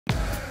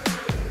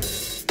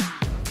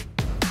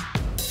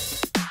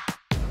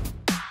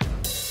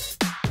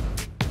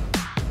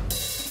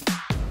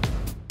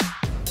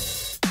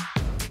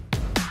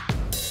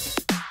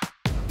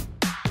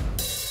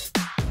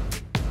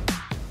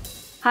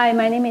Hi,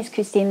 my name is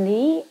Christine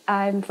Lee.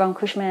 I'm from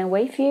Cushman &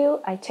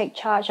 Wakefield. I take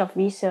charge of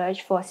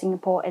research for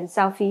Singapore and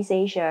Southeast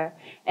Asia.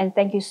 And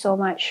thank you so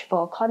much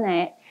for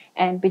CoreNet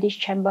and British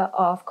Chamber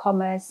of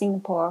Commerce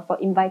Singapore for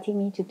inviting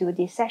me to do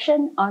this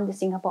session on the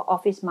Singapore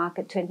office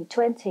market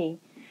 2020.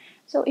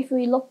 So if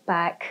we look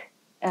back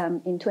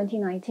in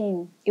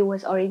 2019, it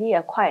was already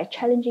quite a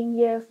challenging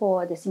year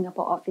for the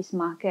Singapore office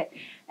market.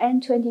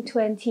 And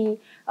 2020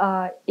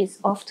 is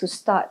off to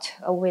start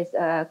with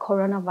a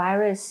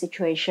coronavirus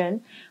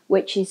situation,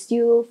 which is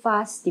still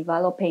fast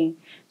developing.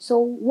 So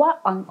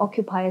what on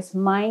occupiers'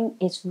 mind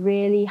is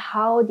really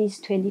how this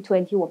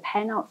 2020 will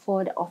pan out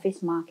for the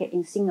office market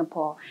in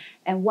Singapore,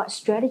 and what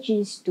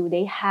strategies do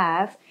they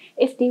have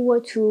if they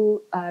were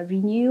to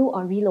renew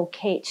or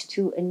relocate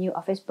to a new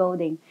office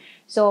building.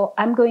 So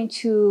I'm going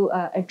to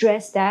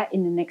address that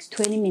in the next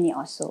 20 minutes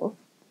or so.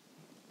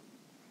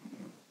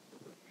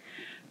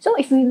 So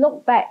if we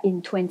look back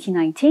in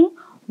 2019,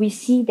 we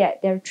see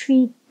that there are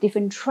three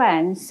different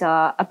trends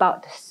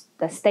about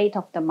the state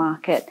of the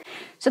market.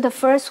 So the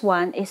first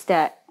one is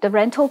that the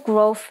rental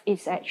growth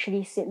is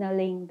actually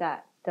signaling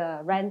that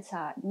the rents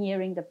are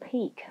nearing the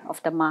peak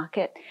of the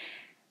market.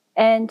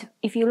 And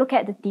if you look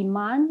at the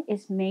demand,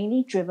 it's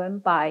mainly driven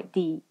by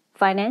the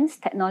finance,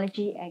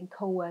 technology, and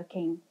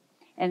co-working.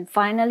 And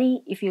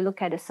finally, if you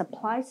look at the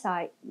supply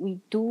side, we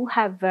do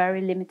have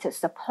very limited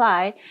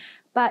supply,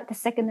 but the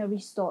secondary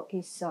stock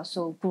is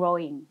also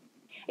growing.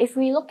 If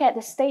we look at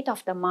the state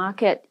of the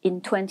market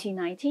in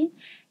 2019,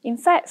 in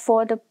fact,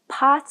 for the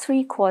past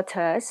 3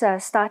 quarters,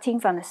 starting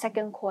from the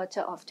second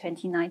quarter of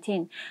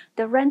 2019,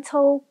 the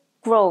rental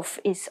growth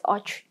is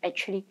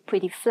actually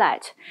pretty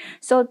flat.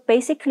 So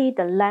basically,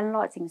 the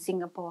landlords in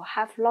Singapore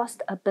have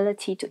lost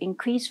ability to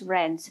increase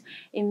rents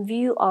in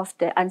view of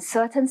the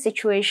uncertain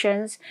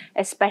situations,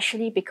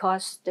 especially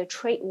because the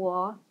trade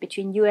war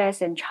between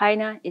US and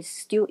China is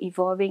still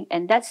evolving,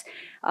 and that's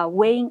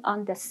weighing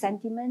on the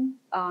sentiment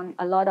on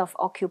a lot of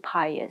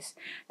occupiers.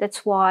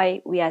 That's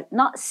why we are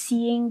not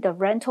seeing the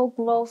rental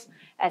growth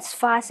as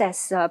fast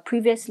as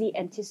previously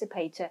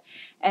anticipated.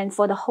 And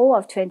for the whole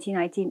of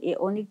 2019, it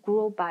only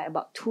grew by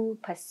about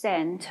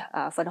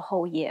 2% for the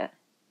whole year.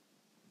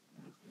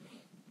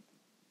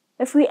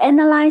 If we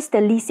analyze the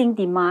leasing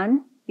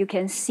demand, you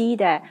can see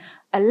that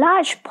a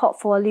large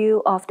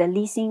portfolio of the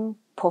leasing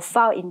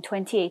profile in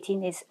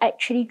 2018 is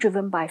actually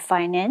driven by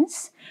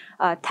finance,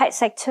 tech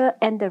sector,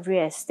 and the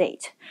real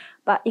estate.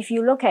 But if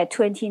you look at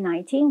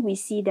 2019, we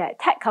see that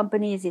tech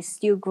companies is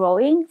still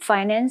growing.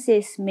 Finance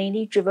is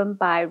mainly driven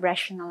by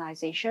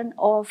rationalization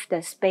of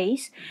the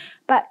space.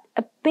 But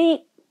a big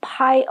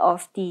pie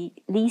of the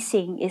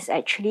leasing is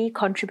actually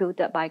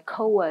contributed by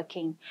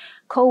co-working.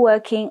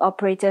 Co-working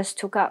operators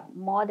took up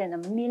more than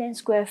 1 million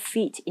square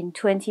feet in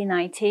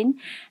 2019,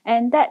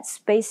 and that's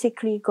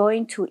basically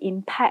going to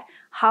impact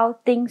how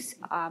things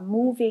are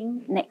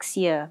moving next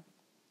year.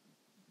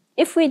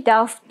 If we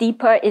delve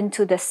deeper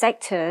into the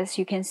sectors,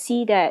 you can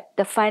see that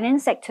the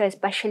finance sector,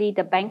 especially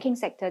the banking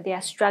sector, they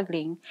are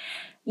struggling.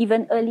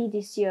 Even early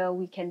this year,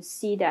 we can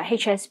see that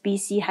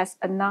HSBC has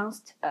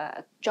announced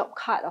a job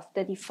cut of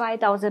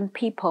 35,000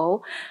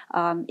 people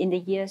in the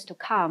years to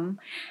come.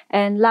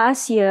 And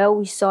last year,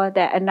 we saw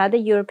that another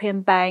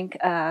European bank,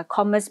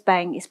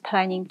 Commerzbank, is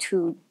planning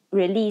to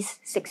release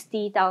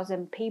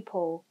 60,000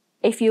 people.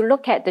 If you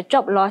look at the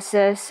job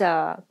losses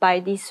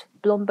by this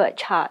Bloomberg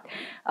chart,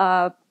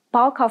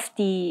 bulk of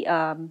the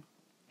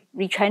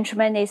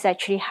retrenchment is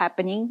actually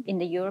happening in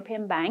the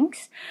European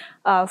banks,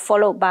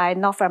 followed by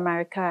North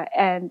America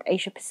and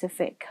Asia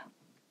Pacific.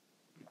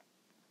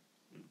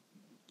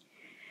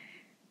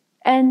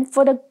 And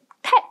for the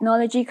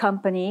technology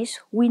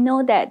companies, we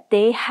know that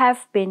they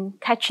have been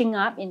catching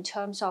up in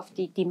terms of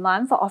the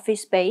demand for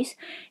office space.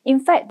 In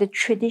fact, the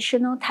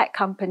traditional tech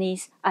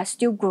companies are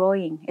still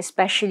growing,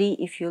 especially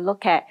if you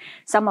look at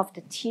some of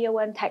the tier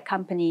 1 tech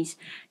companies.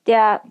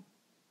 Their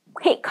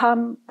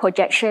headcount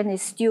projection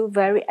is still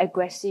very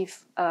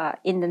aggressive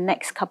in the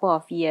next couple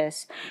of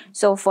years.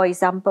 So for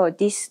example,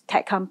 this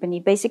tech company,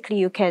 basically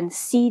you can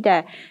see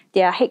that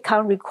their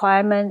headcount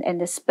requirement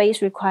and the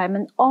space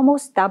requirement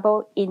almost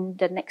double in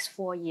the next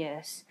 4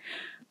 years.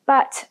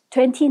 But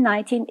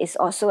 2019 is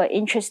also an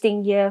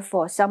interesting year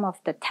for some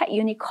of the tech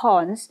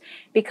unicorns,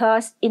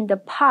 because in the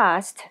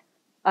past,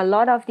 a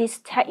lot of these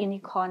tech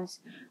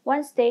unicorns,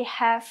 once they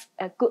have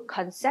a good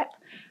concept,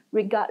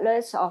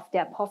 regardless of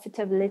their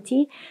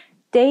profitability,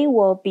 they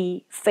will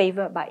be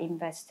favored by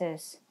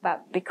investors.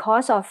 But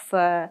because of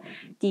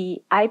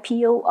the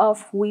IPO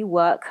of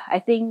WeWork, I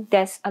think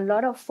there's a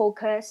lot of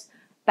focus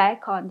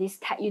back on these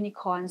tech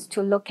unicorns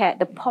to look at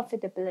the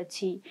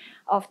profitability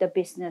of the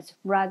business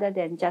rather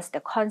than just the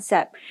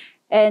concept.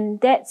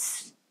 And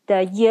that's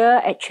the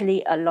year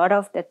actually a lot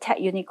of the tech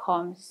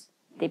unicorns,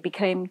 they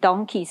became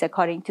donkeys,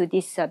 according to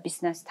this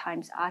Business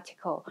Times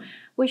article,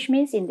 which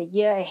means in the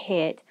year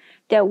ahead,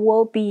 there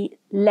will be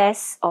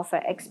less of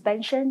an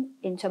expansion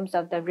in terms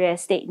of the real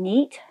estate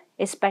need,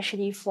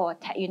 especially for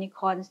tech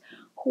unicorns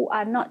who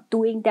are not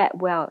doing that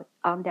well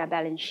on their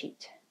balance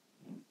sheet.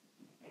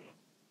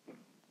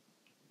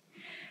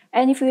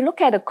 And if we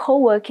look at the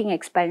co-working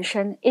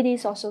expansion, it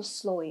is also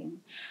slowing,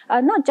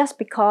 not just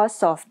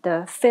because of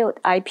the failed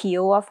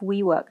IPO of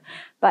WeWork,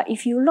 but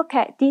if you look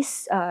at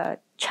this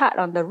chart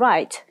on the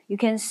right, you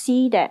can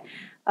see that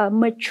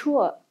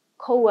mature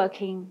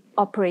co-working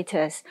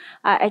operators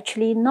are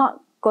actually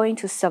not going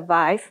to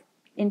survive.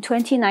 In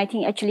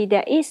 2019, actually,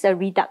 there is a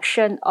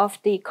reduction of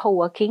the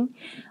co-working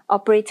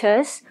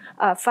operators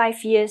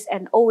 5 years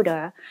and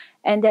older.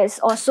 And there's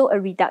also a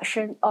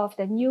reduction of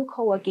the new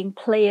co-working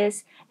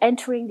players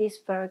entering this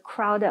very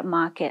crowded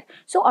market.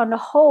 So on the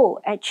whole,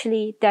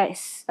 actually,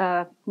 there's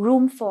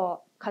room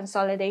for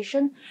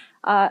consolidation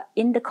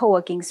in the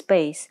co-working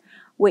space,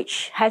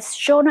 which has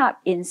shown up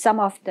in some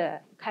of the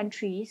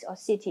countries or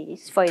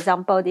cities. For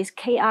example, this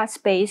KR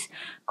space,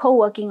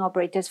 co-working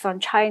operators from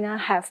China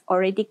have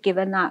already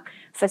given up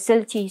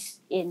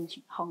facilities in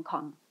Hong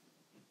Kong.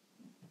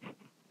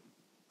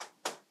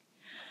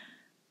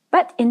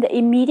 But in the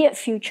immediate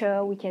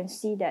future, we can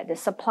see that the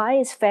supply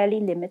is fairly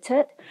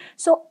limited.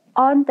 So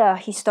on the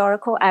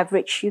historical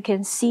average, you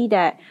can see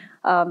that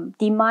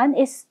demand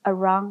is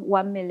around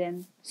 1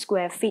 million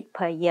square feet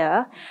per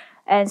year,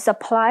 and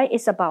supply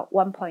is about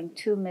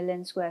 1.2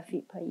 million square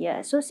feet per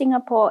year. So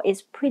Singapore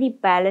is pretty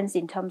balanced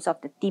in terms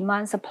of the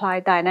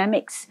demand-supply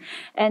dynamics.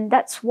 And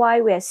that's why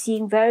we are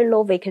seeing very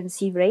low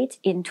vacancy rate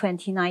in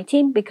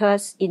 2019,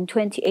 because in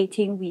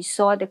 2018, we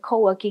saw the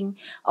co-working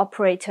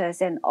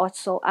operators and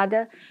also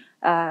other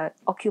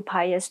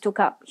occupiers took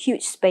up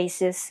huge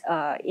spaces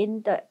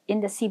in the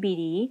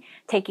CBD,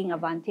 taking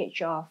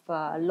advantage of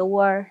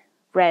lower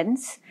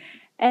rents.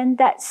 And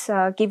that's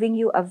giving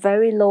you a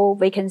very low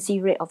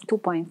vacancy rate of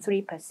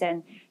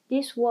 2.3%.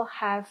 This will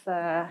have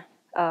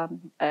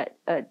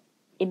an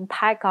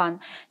impact on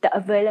the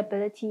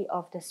availability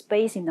of the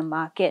space in the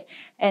market,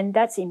 and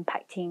that's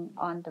impacting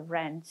on the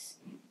rents.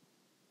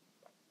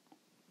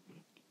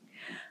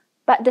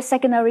 But the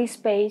secondary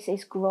space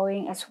is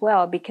growing as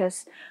well,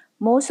 because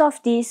most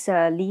of these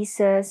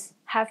leases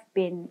have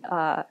been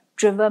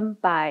driven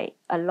by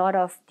a lot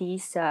of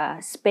these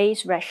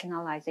space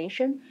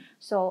rationalization.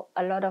 So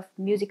a lot of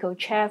musical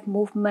chair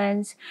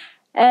movements.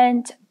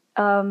 And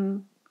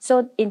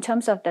so in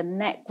terms of the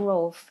net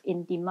growth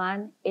in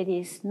demand, it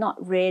is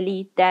not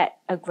really that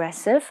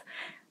aggressive.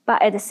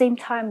 But at the same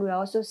time, we're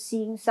also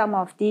seeing some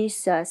of these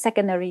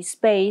secondary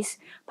space,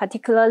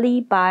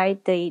 particularly by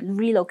the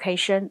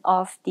relocation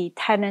of the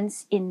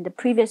tenants in the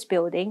previous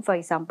building. For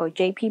example,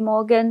 JP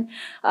Morgan,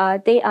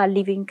 they are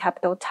leaving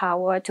Capital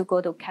Tower to go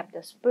to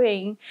Capital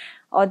Spring.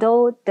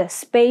 Although the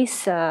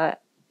space,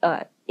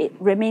 it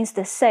remains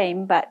the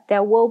same, but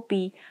there will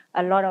be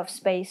a lot of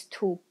space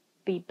to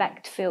be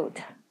backfilled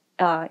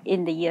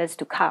in the years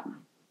to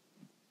come.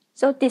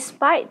 So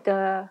despite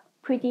the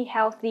pretty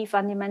healthy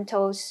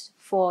fundamentals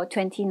for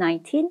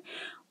 2019,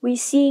 we're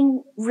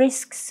seeing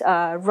risks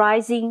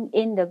rising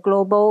in the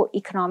global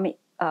economic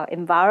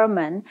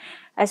environment,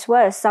 as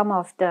well as some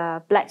of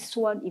the black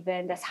swan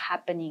event that's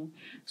happening.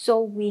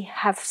 So we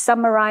have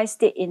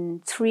summarized it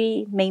in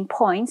 3 main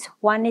points.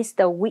 One is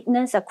the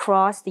weakness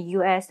across the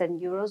US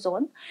and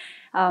Eurozone.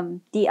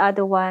 The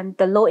other one,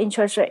 the low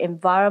interest rate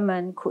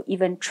environment could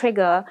even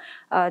trigger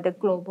the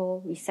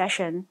global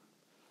recession.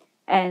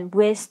 And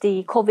with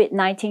the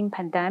COVID-19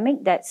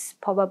 pandemic, that's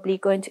probably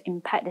going to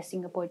impact the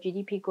Singapore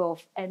GDP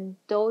growth. And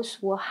those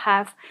will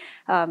have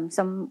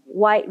some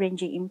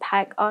wide-ranging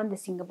impact on the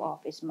Singapore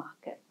office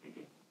market.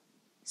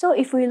 So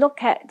if we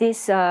look at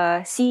this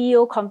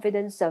CEO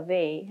confidence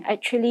survey,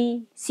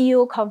 actually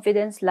CEO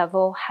confidence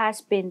level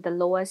has been the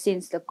lowest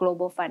since the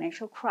global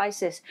financial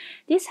crisis.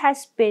 This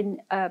has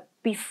been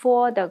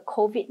before the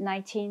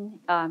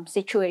COVID-19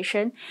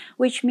 situation,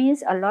 which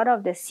means a lot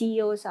of the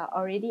CEOs are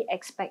already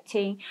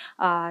expecting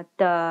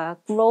the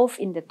growth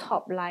in the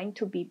top line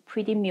to be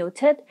pretty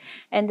muted.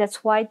 And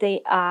that's why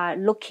they are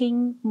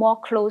looking more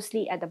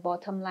closely at the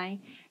bottom line.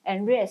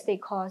 And real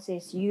estate cost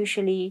is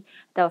usually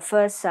the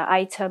first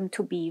item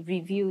to be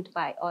reviewed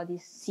by all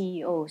these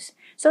CEOs.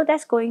 So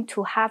that's going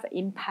to have an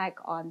impact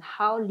on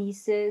how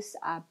leases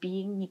are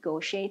being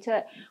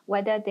negotiated,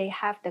 whether they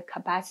have the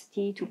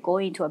capacity to go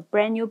into a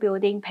brand new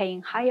building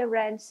paying higher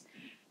rents.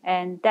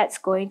 And that's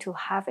going to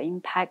have an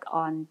impact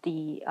on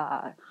the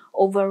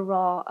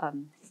overall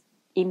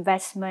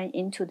investment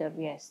into the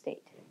real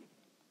estate.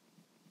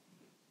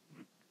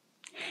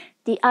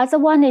 The other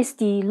one is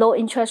the low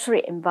interest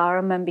rate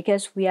environment,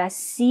 because we are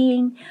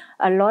seeing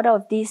a lot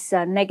of these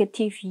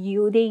negative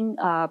yielding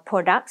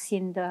products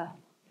in the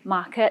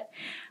market.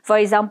 For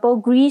example,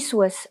 Greece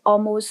was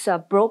almost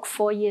broke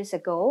 4 years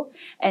ago.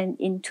 And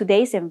in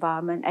today's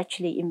environment,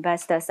 actually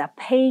investors are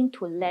paying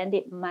to lend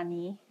it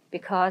money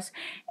because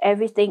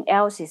everything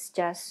else is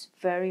just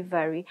very,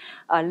 very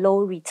low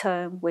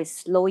return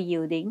with low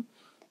yielding.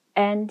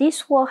 And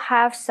this will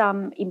have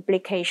some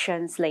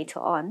implications later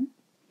on.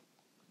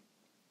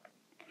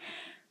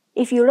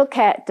 If you look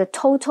at the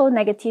total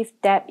negative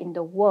debt in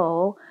the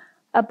world,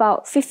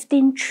 about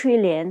 15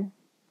 trillion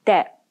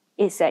debt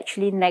is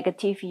actually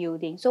negative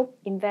yielding. So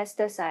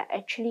investors are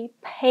actually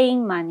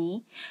paying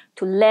money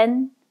to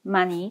lend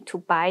money to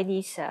buy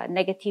these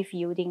negative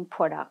yielding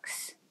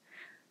products.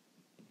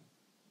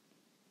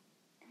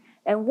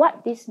 And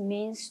what this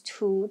means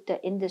to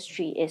the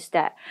industry is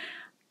that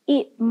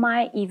it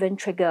might even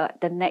trigger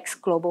the next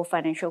global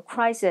financial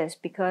crisis,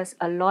 because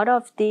a lot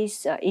of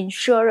these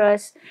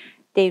insurers,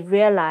 they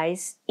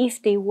realize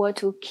if they were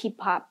to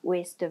keep up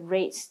with the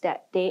rates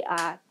that they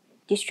are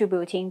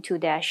distributing to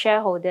their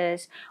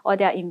shareholders or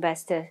their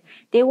investors,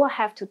 they will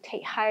have to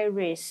take high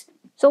risks.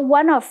 So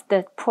one of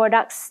the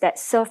products that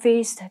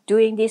surfaced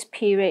during this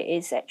period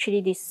is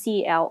actually the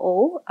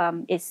CLO.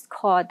 It's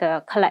called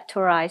the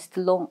collateralized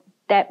loan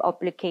debt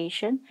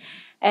obligation.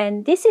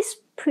 And this is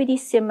pretty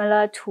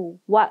similar to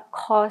what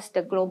caused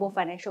the global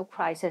financial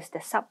crisis, the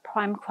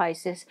subprime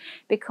crisis,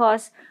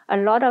 because a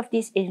lot of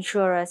these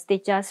insurers, they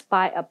just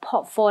buy a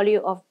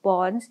portfolio of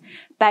bonds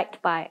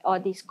backed by all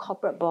these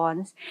corporate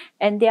bonds,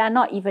 and they are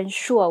not even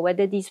sure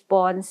whether these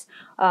bonds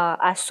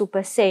are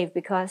super safe,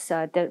 because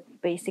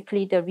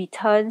basically the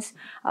returns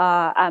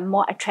are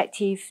more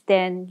attractive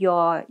than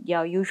your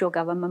usual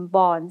government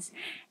bonds.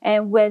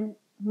 And when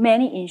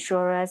many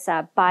insurers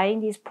are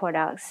buying these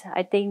products,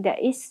 I think there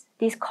is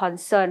this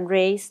concern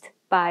raised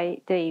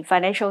by the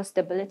Financial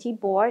Stability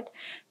Board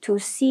to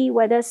see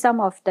whether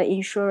some of the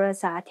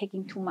insurers are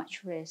taking too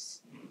much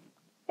risk.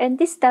 And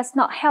this does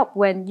not help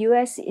when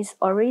US is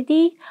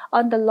already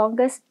on the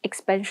longest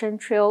expansion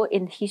trail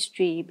in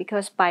history,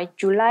 because by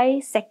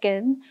July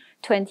 2nd,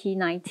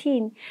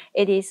 2019,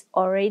 it is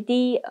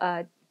already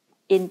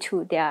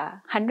into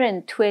their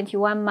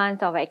 121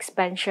 months of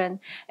expansion,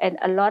 and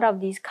a lot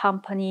of these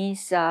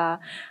companies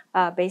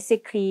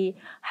basically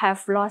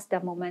have lost their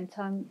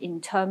momentum in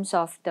terms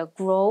of the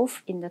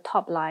growth in the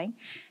top line,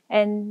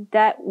 and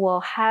that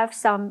will have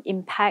some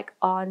impact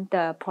on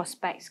the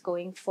prospects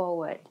going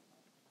forward.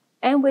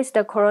 And with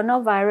the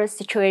coronavirus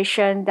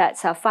situation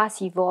that's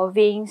fast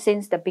evolving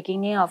since the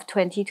beginning of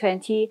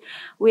 2020,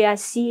 we are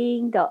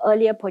seeing the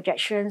earlier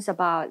projections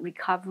about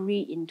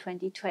recovery in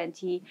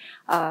 2020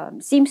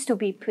 seems to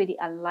be pretty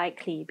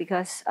unlikely,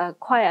 because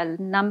quite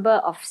a number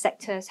of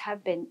sectors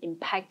have been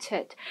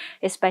impacted,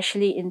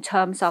 especially in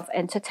terms of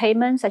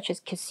entertainment, such as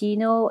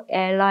casino,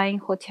 airline,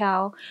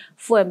 hotel,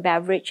 food and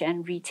beverage,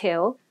 and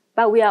retail.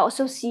 But we are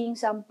also seeing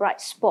some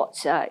bright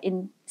spots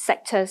in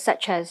sectors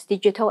such as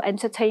digital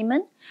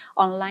entertainment,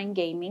 online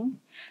gaming,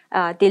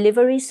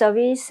 delivery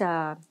service,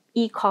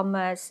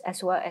 e-commerce,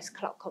 as well as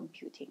cloud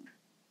computing.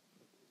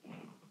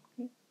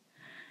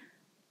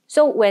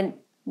 So when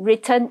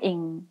written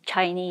in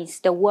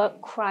Chinese, the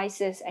word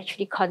crisis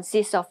actually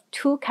consists of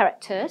two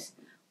characters.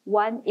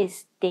 One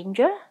is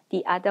danger,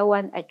 the other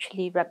one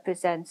actually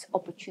represents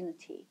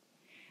opportunity.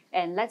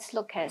 And let's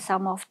look at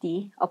some of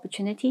the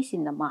opportunities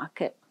in the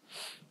market.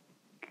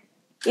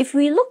 If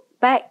we look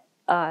back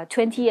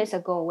 20 years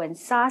ago when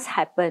SARS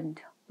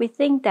happened, we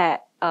think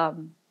that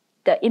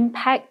the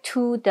impact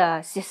to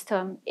the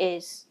system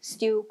is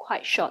still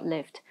quite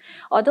short-lived.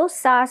 Although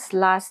SARS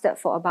lasted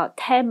for about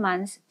 10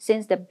 months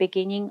since the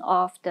beginning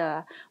of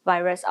the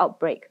virus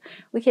outbreak,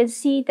 we can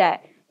see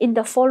that in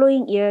the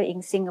following year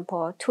in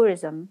Singapore,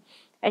 tourism,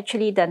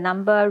 actually the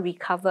number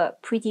recovered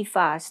pretty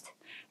fast.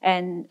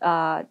 And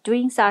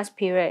during SARS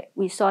period,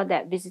 we saw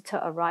that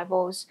visitor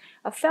arrivals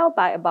fell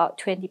by about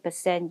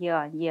 20% year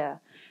on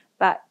year.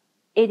 But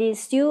it is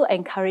still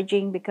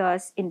encouraging,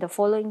 because in the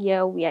following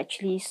year, we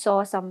actually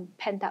saw some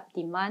pent-up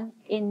demand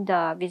in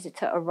the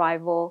visitor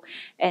arrival,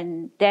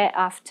 and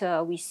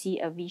thereafter we see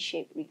a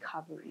V-shaped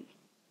recovery.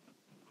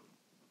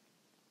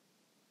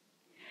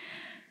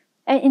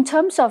 And in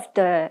terms of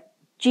the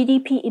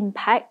GDP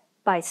impact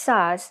by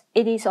SARS,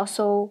 it is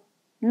also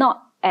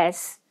not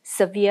as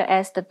severe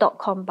as the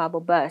dot-com bubble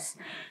burst.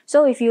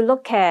 So if you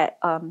look at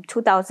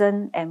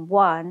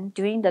 2001,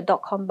 during the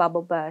dot-com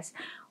bubble burst,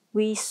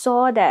 we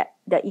saw that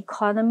the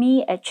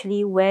economy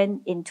actually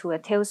went into a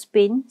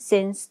tailspin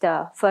since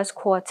the first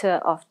quarter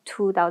of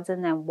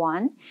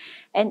 2001,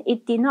 and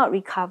it did not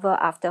recover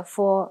after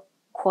 4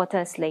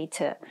 quarters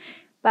later.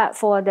 But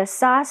for the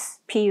SARS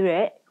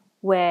period,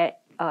 where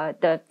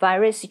the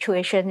virus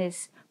situation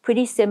is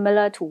pretty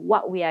similar to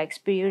what we are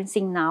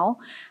experiencing now,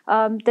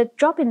 the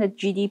drop in the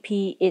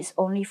GDP is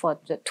only for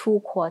the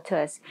 2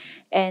 quarters.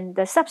 And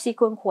the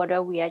subsequent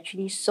quarter, we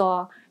actually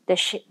saw the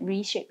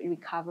V-shaped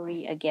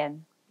recovery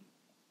again.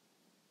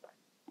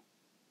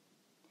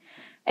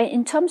 And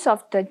in terms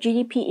of the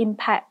GDP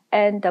impact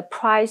and the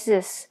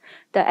prices,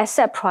 the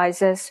asset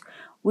prices,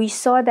 we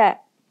saw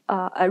that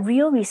a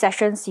real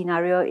recession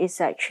scenario is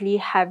actually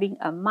having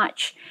a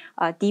much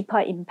deeper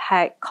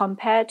impact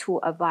compared to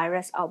a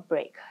virus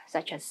outbreak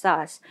such as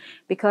SARS,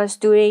 because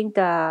during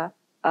the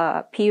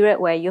period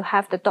where you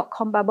have the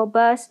dot-com bubble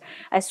burst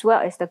as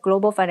well as the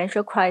global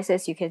financial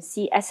crisis, you can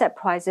see asset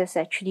prices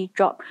actually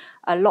drop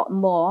a lot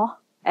more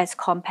as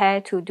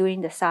compared to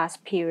during the SARS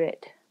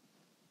period.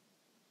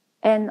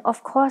 And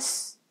of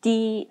course,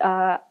 the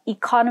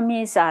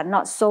economies are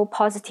not so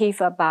positive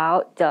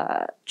about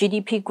the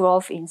GDP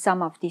growth in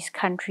some of these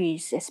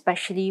countries,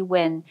 especially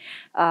when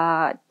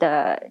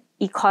the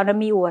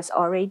economy was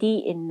already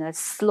in a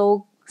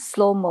slow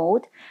slow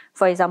mode.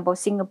 For example,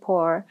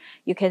 Singapore,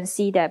 you can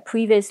see that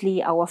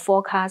previously our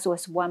forecast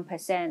was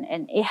 1%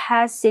 and it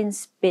has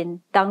since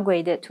been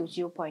downgraded to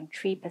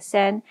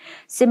 0.3%.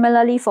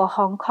 Similarly, for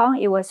Hong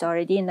Kong, it was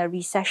already in a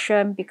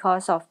recession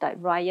because of the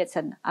riots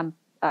and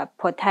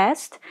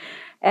protests.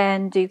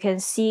 And you can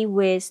see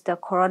with the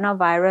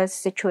coronavirus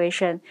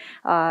situation,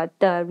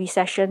 the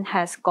recession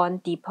has gone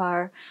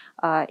deeper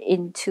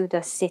into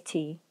the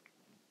city.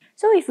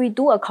 So if we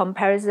do a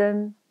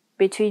comparison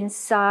between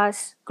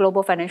SARS,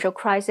 global financial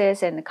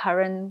crisis, and the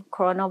current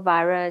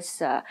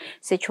coronavirus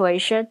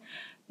situation,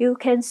 you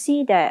can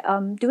see that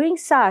during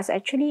SARS,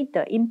 actually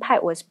the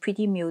impact was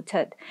pretty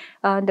muted.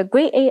 The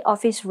Grade A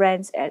office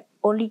rents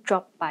only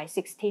dropped by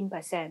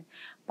 16%.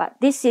 But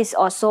this is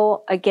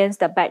also against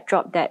the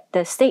backdrop that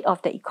the state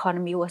of the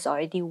economy was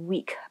already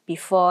weak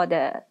before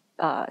the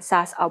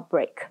SARS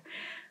outbreak.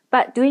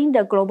 But during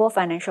the global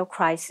financial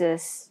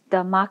crisis,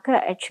 the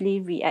market actually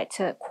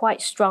reacted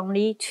quite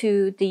strongly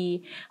to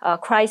the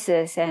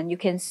crisis. And you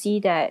can see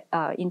that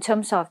in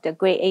terms of the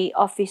Grade A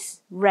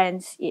office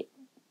rents, it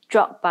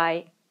dropped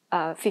by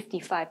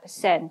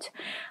 55%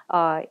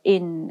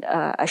 in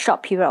a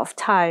short period of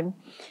time.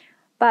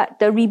 But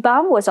the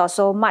rebound was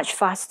also much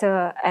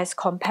faster as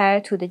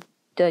compared to the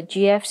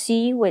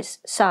GFC with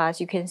SARS.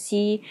 You can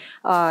see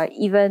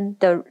even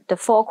the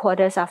 4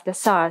 quarters after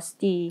SARS,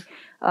 the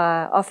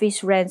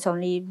office rents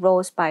only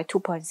rose by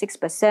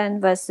 2.6%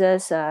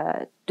 versus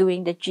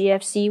during the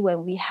GFC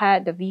when we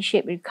had the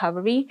V-shaped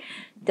recovery,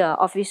 the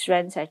office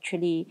rents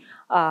actually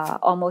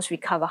almost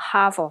recover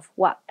half of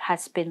what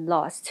has been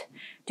lost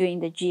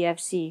during the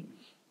GFC.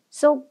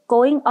 So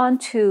going on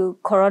to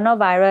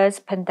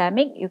coronavirus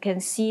pandemic, you can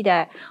see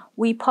that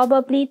we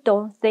probably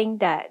don't think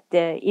that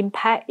the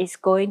impact is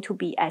going to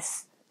be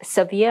as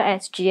severe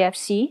as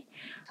GFC.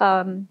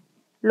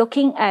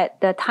 Looking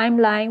at the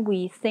timeline,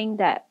 we think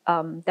that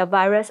the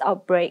virus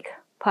outbreak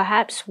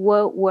perhaps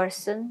will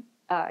worsen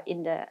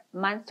in the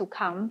months to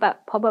come,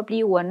 but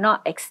probably will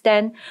not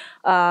extend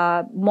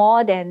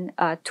more than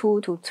 2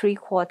 to 3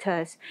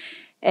 quarters.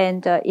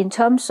 And in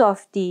terms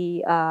of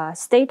the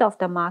state of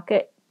the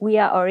market, we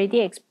are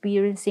already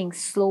experiencing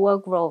slower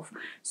growth.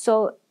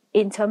 So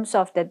in terms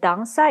of the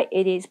downside,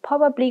 it is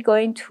probably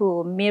going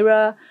to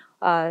mirror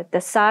the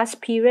SARS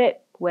period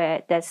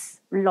where there's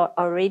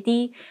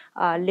already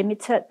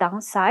limited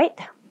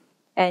downside.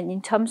 And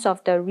in terms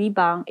of the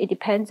rebound, it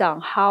depends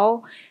on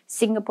how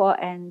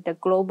Singapore and the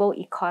global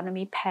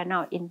economy pan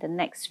out in the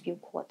next few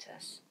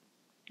quarters.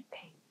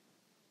 Okay.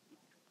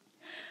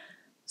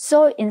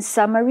 So in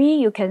summary,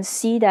 you can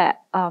see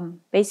that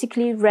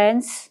basically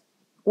rents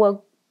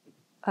will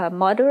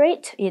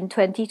moderate in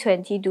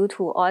 2020 due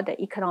to all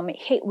the economic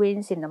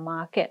headwinds in the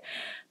market.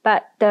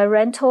 But the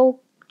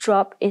rental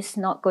drop is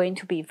not going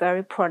to be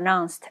very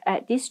pronounced.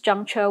 At this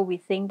juncture, we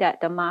think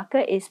that the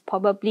market is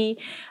probably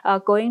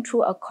going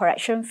through a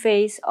correction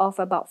phase of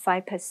about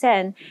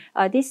 5%.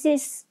 This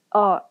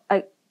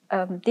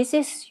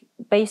is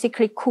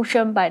basically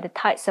cushioned by the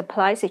tight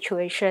supply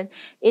situation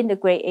in the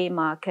Grade A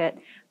market.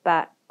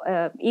 But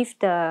if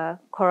the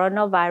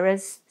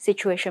coronavirus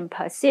situation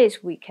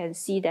persists, we can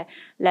see that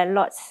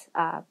landlords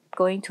are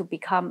going to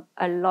become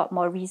a lot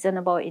more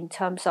reasonable in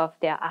terms of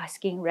their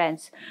asking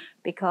rents,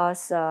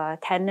 because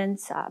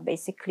tenants are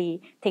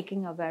basically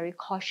taking a very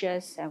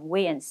cautious and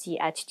wait-and-see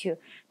attitude.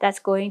 That's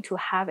going to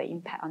have an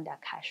impact on their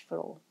cash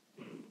flow.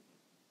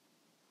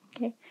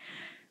 Okay.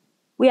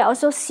 We are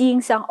also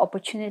seeing some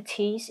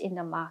opportunities in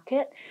the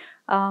market.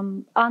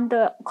 On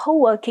the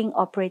co-working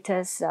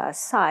operators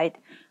side,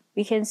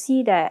 we can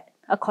see that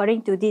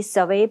according to this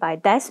survey by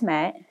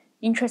Desmet,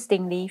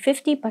 interestingly,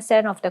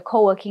 50% of the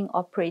co-working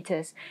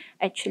operators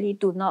actually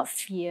do not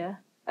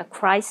fear a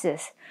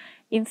crisis.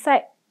 In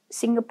fact,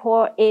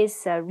 Singapore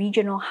is a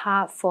regional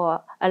hub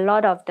for a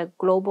lot of the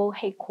global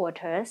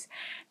headquarters,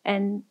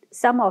 and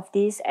some of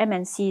these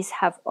MNCs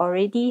have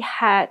already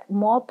had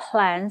more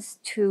plans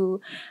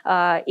to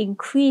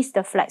increase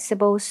the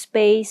flexible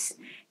space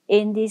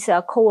in these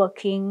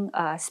co-working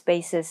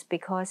spaces,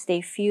 because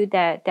they feel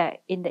that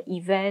in the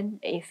event,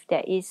 if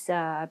there is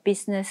a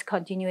business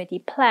continuity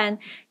plan,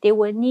 they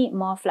will need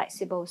more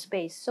flexible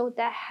space. So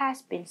that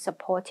has been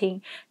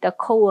supporting the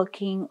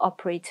co-working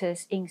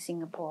operators in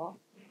Singapore.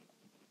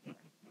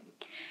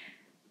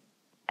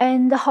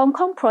 And the Hong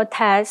Kong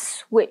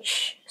protests,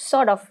 which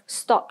sort of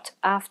stopped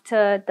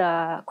after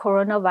the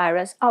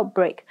coronavirus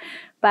outbreak,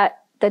 but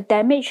the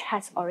damage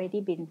has already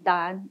been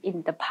done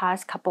in the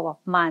past couple of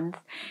months.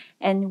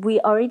 And we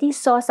already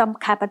saw some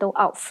capital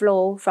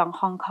outflow from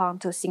Hong Kong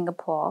to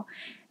Singapore.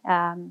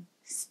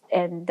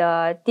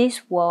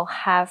 This will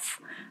have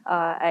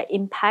an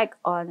impact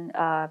on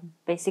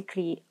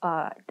basically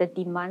the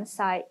demand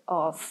side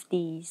of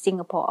the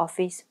Singapore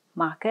office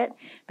market,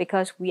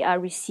 because we are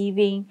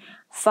receiving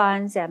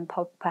funds and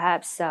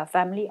perhaps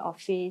family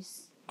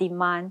office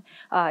demand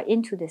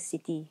into the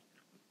city.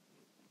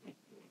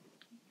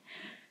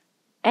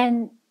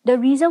 And the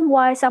reason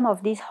why some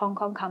of these Hong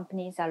Kong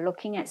companies are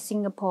looking at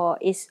Singapore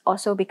is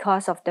also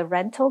because of the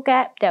rental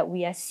gap that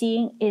we are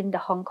seeing in the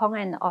Hong Kong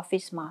and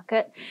office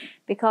market.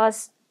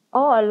 Because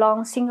all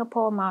along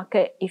Singapore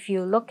market, if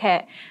you look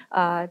at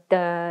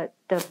the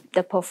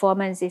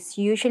performance, is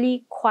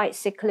usually quite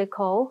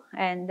cyclical,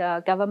 and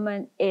the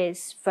government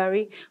is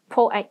very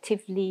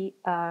proactively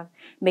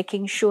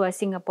making sure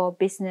Singapore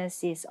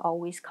business is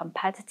always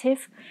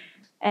competitive.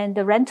 And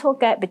the rental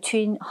gap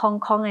between Hong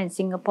Kong and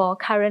Singapore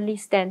currently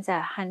stands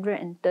at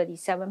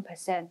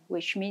 137%,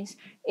 which means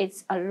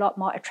it's a lot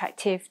more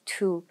attractive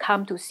to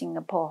come to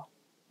Singapore.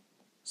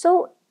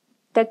 So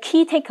the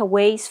key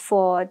takeaways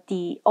for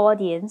the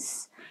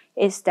audience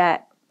is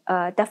that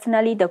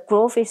definitely the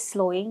growth is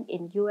slowing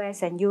in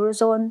US and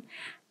Eurozone,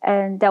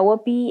 and there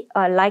will be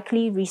a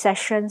likely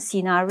recession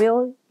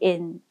scenario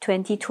in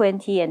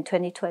 2020 and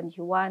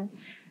 2021.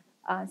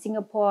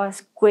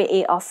 Singapore's Grade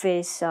A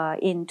office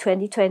in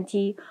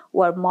 2020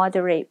 were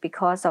moderate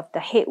because of the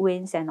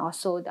headwinds and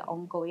also the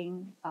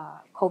ongoing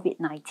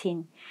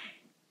COVID-19.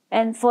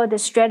 And for the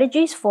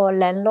strategies for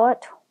landlord,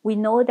 we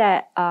know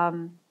that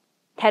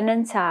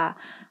tenants are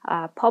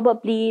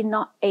probably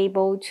not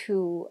able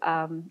to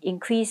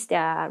increase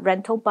their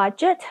rental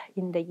budget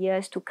in the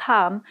years to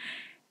come.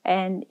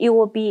 And it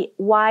will be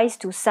wise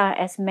to sign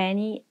as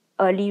many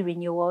early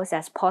renewals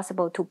as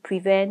possible to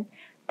prevent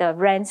the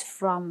rents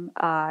from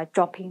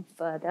dropping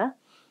further.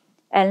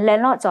 And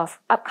landlords of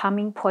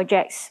upcoming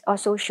projects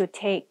also should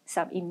take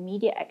some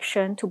immediate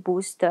action to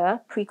boost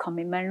the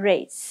pre-commitment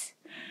rates.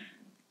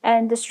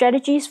 And the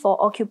strategies for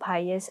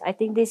occupiers, I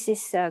think this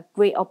is a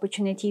great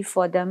opportunity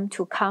for them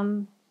to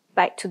come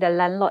back to the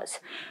landlords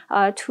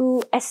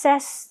to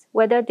assess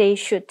whether they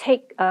should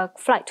take a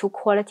flight to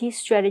quality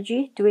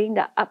strategy during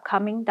the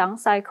upcoming down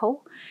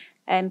cycle,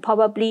 and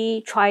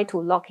probably try to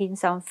lock in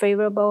some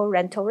favorable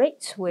rental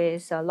rates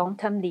with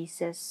long-term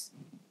leases.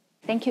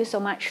 Thank you so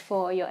much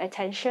for your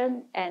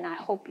attention, and I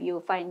hope you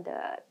find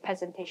the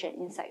presentation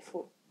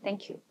insightful.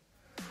 Thank you.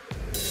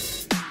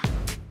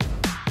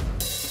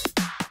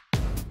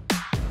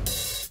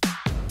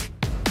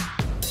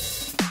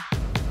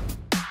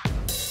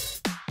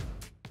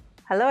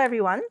 Hello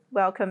everyone,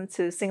 welcome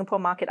to Singapore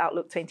Market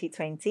Outlook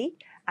 2020.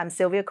 I'm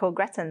Sylvia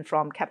Cole-Gretton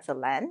from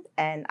CapitaLand,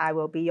 and I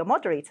will be your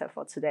moderator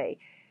for today.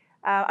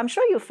 I'm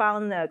sure you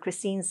found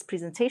Christine's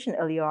presentation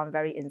earlier on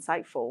very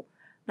insightful.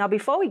 Now,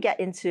 before we get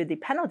into the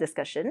panel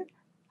discussion,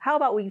 how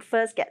about we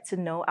first get to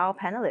know our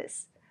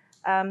panelists?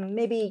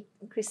 Maybe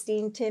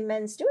Christine, Tim,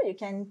 and Stuart, you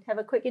can have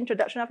a quick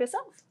introduction of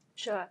yourself.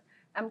 Sure.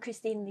 I'm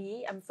Christine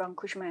Lee. I'm from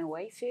Cushman &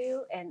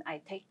 Wakefield, and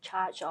I take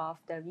charge of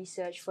the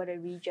research for the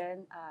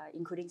region,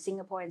 including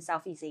Singapore and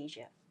Southeast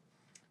Asia.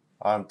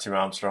 I'm Tim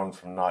Armstrong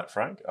from Knight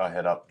Frank. I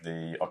head up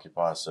the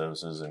Occupier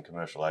Services and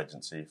Commercial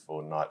Agency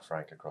for Knight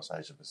Frank across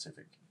Asia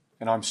Pacific.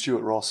 And I'm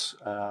Stuart Ross.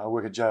 I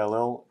work at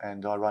JLL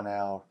and I run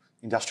our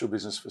industrial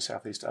business for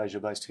Southeast Asia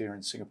based here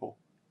in Singapore.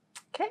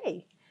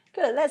 Okay,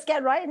 good. Let's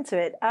get right into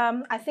it.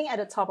 I think at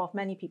the top of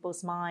many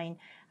people's mind,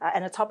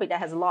 and a topic that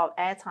has a lot of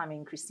airtime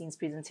in Christine's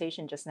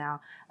presentation just now,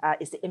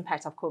 is the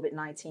impact of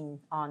COVID-19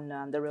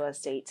 on the real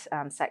estate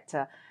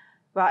sector.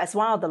 Well, as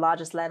one of the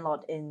largest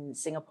landlords in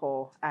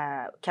Singapore,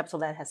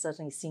 CapitaLand has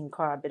certainly seen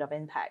quite a bit of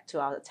impact to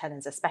our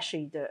tenants,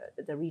 especially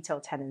the retail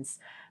tenants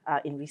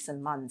in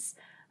recent months.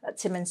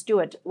 Tim and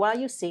Stuart, what are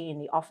you seeing in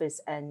the office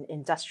and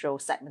industrial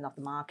segment of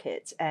the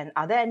market? And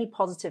are there any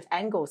positive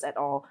angles at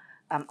all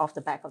off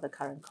the back of the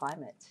current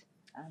climate?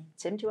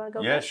 Tim, do you want to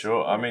go Yeah, first?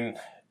 sure. I mean,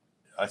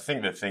 I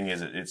think the thing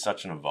is it's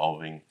such an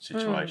evolving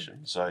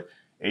situation. So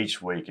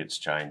each week it's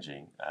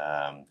changing.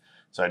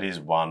 So it is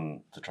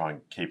one to try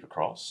and keep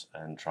across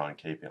and try and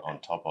keep it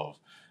on top of.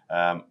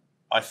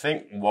 I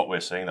think what we're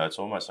seeing, though, it's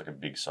almost like a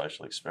big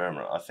social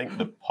experiment. I think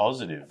the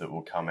positive that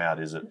will come out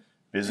is that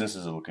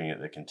businesses are looking at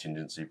their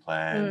contingency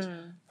plans,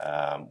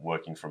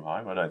 working from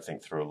home. I don't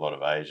think through a lot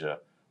of Asia,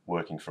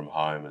 working from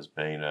home has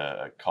been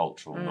a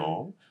cultural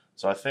norm.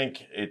 So I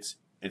think it's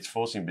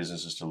forcing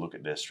businesses to look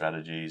at their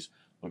strategies,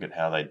 look at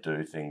how they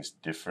do things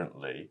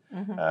differently.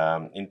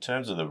 In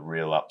terms of the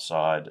real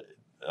upside,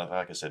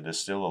 like I said, there's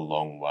still a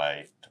long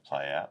way to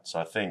play out. So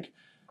I think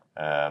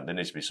there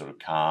needs to be sort of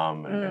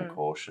calm and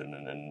caution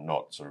and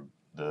not sort of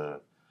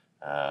the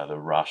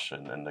rush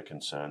and the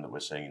concern that we're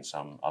seeing in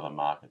some other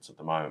markets at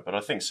the moment. But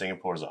I think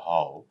Singapore as a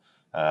whole,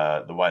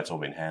 the way it's all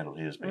been handled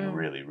here has been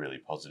really, really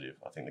positive.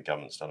 I think the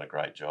government's done a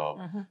great job.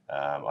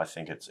 I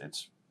think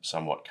it's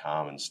somewhat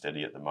calm and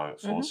steady at the moment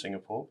for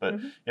Singapore. But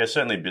yeah,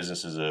 certainly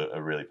businesses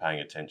are really paying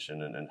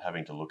attention and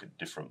having to look at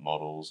different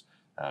models,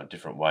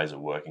 different ways of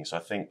working. So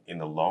I think in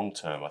the long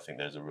term, I think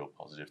there's a real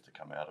positive to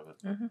come out of it.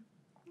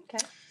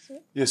 Okay.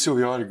 Yeah,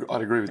 Sylvia,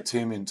 I'd agree with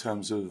Tim in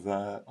terms of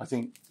I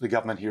think the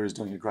government here is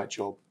doing a great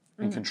job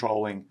in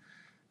controlling,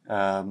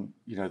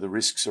 the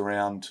risks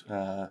around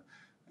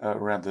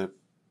the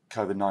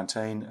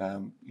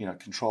COVID-19,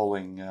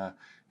 controlling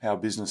how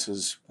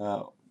businesses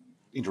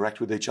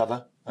interact with each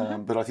other.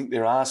 But I think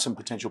there are some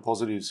potential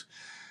positives,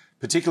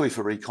 particularly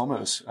for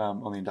e-commerce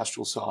on the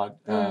industrial side,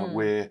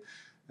 where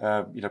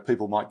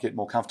people might get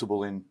more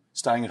comfortable in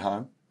staying at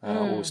home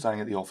or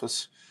staying at the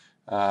office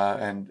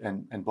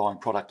and buying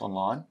product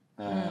online.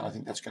 I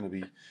think that's going to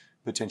be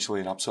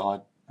potentially an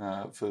upside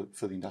for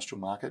the industrial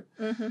market.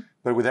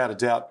 But without a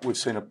doubt, we've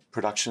seen a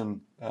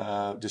production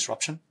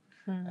disruption,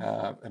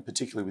 and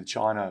particularly with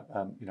China,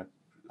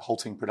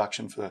 halting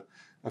production for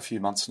a few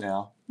months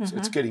now. So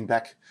it's getting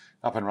back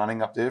up and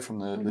running up there from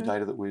the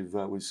data that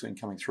we've seen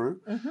coming through.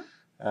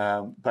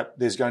 But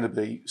there's going to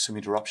be some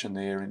interruption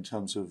there in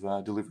terms of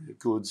delivery of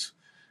goods,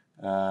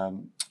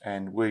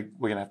 and we're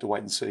going to have to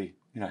wait and see,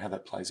 how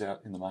that plays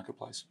out in the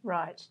marketplace.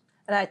 Right.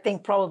 And I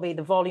think probably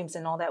the volumes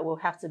and all that will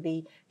have to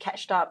be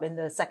catched up in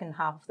the second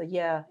half of the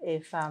year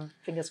if,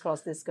 fingers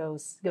crossed, this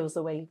goes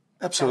the way.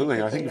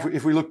 Absolutely. I think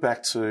if we look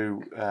back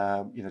to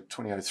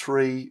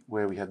 2003,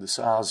 where we had the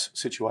SARS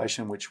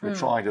situation, which we're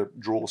trying to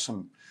draw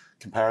some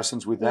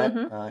comparisons with that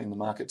in the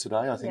market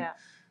today, I think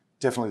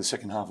definitely the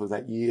second half of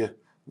that year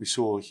we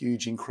saw a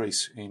huge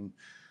increase in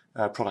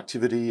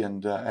productivity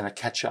and a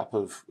catch-up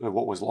of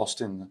what was lost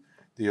in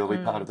the early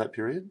part of that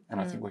period. And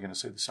I think we're going to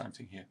see the same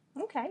thing here.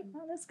 Okay,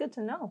 well, that's good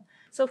to know.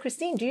 So,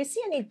 Christine, do you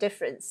see any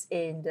difference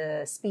in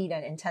the speed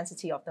and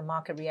intensity of the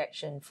market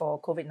reaction for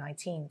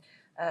COVID-19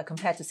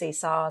 compared to, say,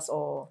 SARS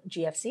or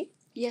GFC?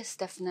 Yes,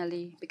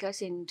 definitely.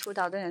 Because in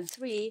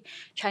 2003,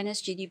 China's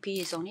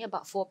GDP is only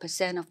about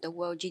 4% of the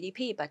world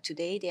GDP, but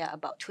today they are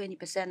about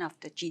 20% of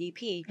the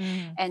GDP.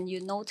 And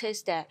you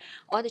notice that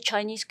all the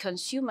Chinese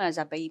consumers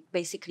are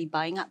basically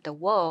buying up the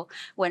world.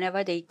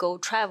 Whenever they go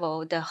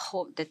travel,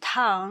 the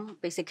town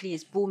basically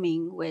is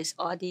booming with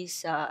all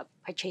these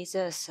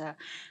purchases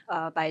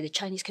by the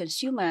Chinese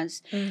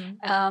consumers.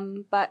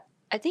 But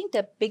I think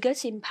the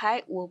biggest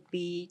impact will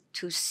be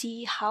to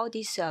see how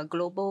this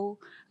global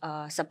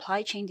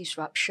supply chain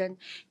disruption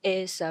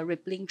is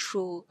rippling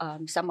through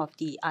some of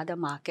the other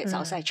markets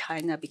outside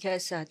China.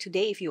 Because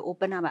today, if you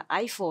open up an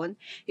iPhone,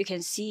 you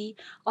can see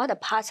all the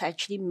parts are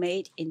actually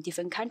made in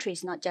different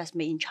countries, not just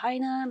made in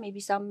China,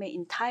 maybe some made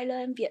in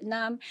Thailand,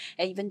 Vietnam,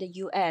 and even the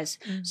US.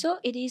 So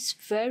it is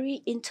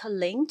very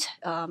interlinked.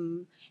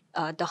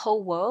 The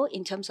whole world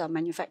in terms of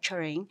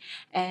manufacturing,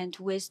 and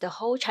with the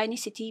whole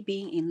Chinese city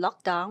being in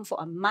lockdown for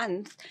a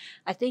month,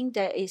 I think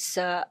there is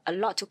a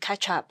lot to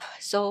catch up.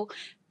 So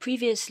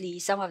previously,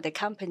 some of the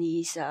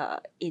companies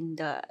in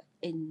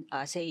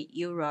say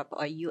Europe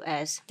or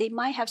US, they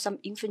might have some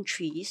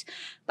inventories,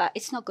 but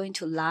it's not going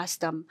to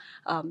last them.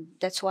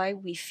 That's why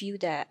we feel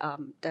that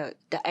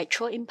the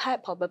actual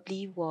impact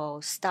probably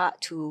will start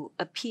to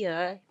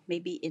appear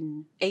maybe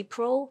in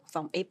April,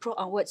 from April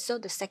onwards. So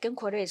the second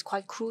quarter is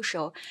quite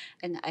crucial.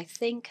 And I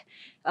think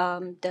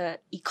the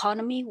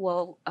economy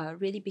will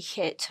really be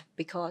hit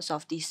because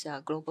of this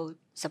global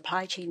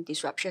supply chain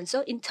disruption.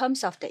 So in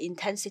terms of the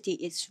intensity,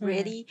 it's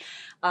really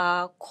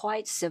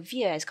quite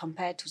severe as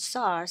compared to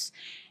SARS.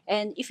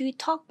 And if we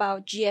talk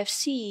about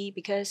GFC,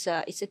 because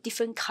it's a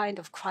different kind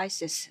of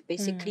crisis,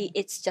 basically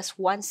it's just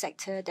one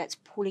sector that's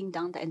pulling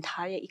down the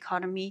entire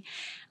economy.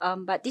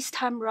 But this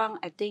time around,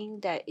 I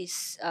think there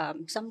is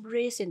some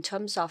risk in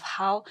terms of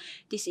how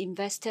these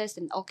investors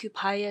and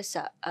occupiers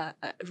are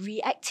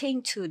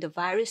reacting to the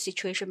virus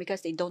situation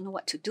because they don't know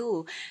what to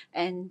do.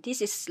 And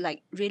this is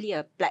like really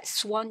a black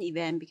swan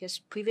event, because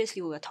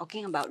previously we were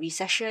talking about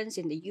recessions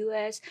in the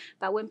US,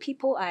 but when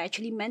people are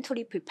actually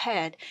mentally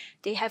prepared,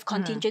 they have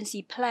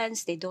contingency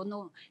plans, they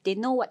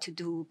know what to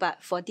do.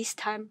 But for this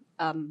time,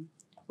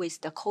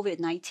 with the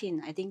COVID-19,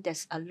 I think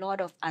there's a lot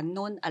of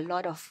unknown, a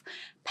lot of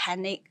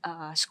panic,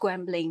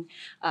 scrambling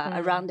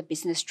around the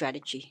business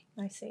strategy.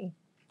 I see.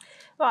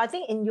 Well, I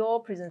think in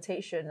your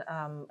presentation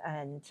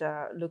and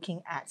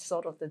looking at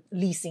sort of the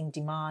leasing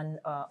demand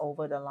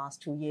over the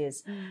last 2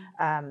 years,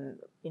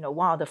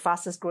 one of the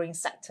fastest growing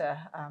sector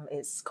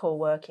is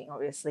co-working,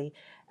 obviously,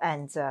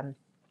 and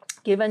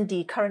given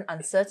the current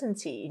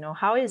uncertainty,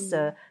 how is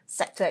the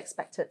sector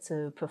expected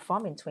to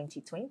perform in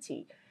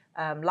 2020?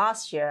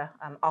 Last year,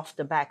 off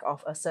the back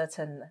of a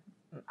certain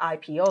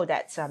IPO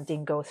that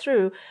didn't go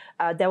through,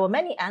 there were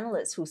many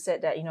analysts who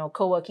said that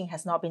co-working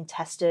has not been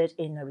tested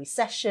in a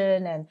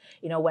recession, and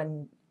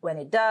when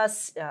it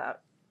does,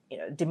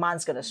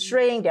 demand's going to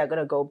shrink, they're going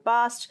to go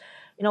bust.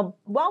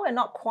 While we're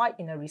not quite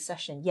in a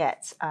recession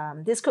yet,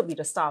 this could be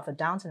the start of a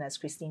downturn, as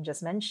Christine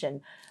just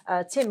mentioned.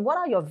 Tim, what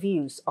are your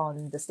views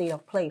on the state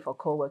of play for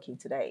co-working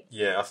today?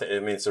 Yeah,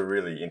 it's a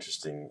really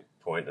interesting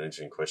point, an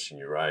interesting question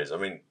you raise.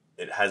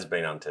 It has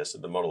been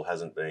untested. The model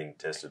hasn't been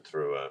tested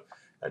through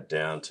a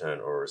downturn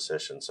or a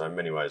recession. So in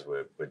many ways,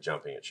 we're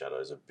jumping at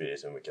shadows a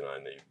bit, and we can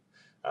only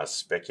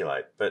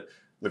speculate. But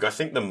look, I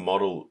think the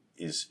model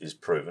is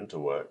proven to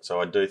work. So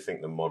I do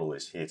think the model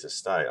is here to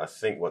stay. I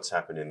think what's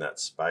happened in that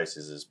space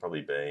is there's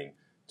probably been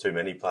too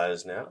many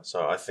players now.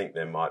 So I think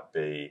there might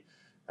be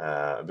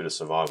a bit of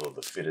survival of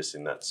the fittest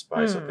in that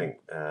space. I think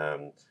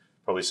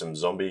probably some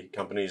zombie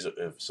companies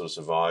have sort of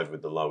survived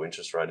with the low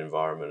interest rate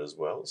environment as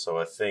well. So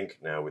I think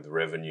now with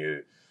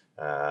revenue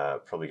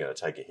probably going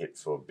to take a hit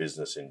for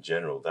business in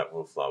general, that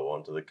will flow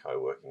onto the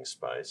co-working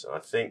space. And I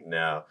think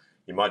now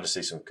you might just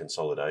see some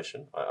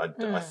consolidation.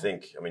 I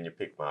think, you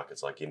pick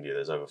markets like India,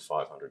 there's over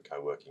 500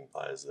 co-working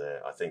players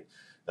there. I think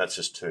that's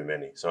just too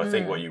many. So I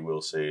think what you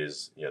will see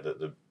is,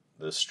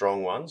 the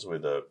strong ones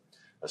with a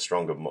a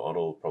stronger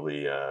model,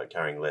 probably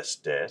carrying less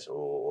debt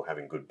or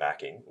having good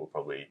backing, will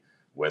probably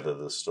weather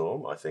the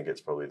storm. I think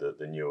it's probably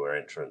the newer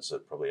entrants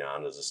that probably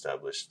aren't as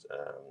established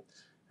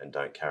and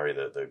don't carry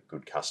the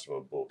good customer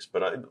books.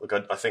 But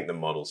I think the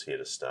model's here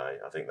to stay.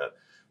 I think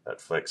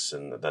that flex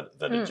and that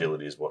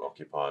agility is what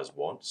occupiers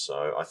want.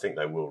 So I think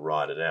they will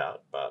ride it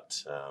out,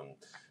 but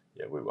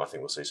I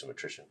think we'll see some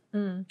attrition.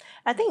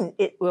 I think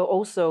it will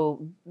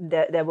also,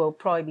 there will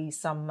probably be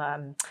some,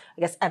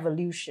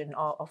 evolution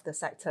of the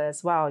sector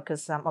as well,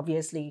 because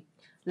obviously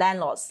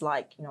landlords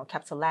like,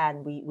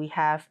 CapitaLand, we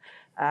have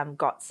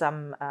got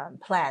some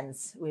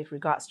plans with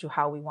regards to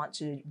how we want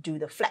to do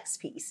the flex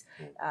piece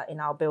in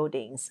our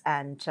buildings.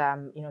 And,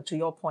 to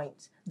your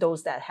point,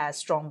 those that have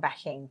strong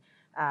backing,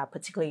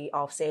 particularly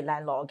of, say,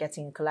 landlord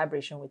getting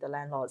collaboration with the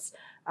landlords,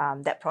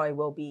 that probably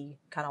will be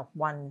kind of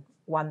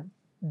one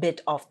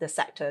bit of the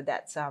sector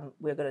that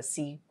we're going to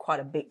see quite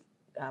a big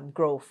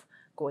growth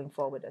going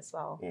forward as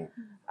well.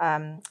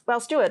 Well,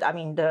 Stuart, I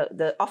mean,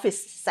 the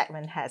office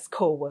segment has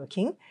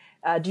co-working.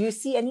 Do you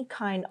see any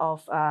kind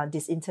of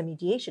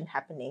disintermediation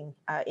happening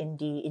in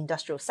the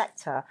industrial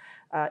sector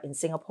in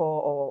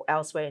Singapore or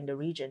elsewhere in the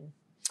region?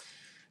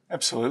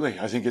 Absolutely.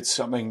 I think it's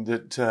something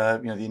that,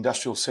 the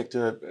industrial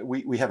sector,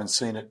 we haven't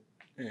seen it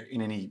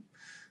in any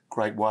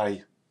great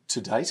way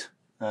to date.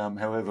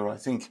 However, I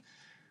think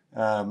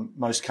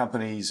most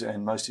companies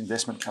and most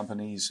investment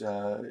companies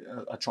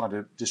are trying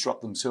to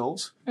disrupt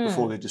themselves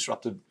before they're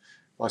disrupted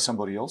by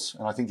somebody else.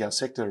 And I think our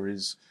sector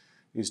is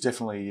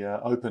definitely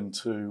open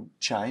to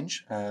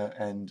change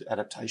and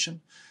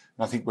adaptation.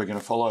 And I think we're going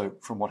to follow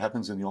from what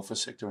happens in the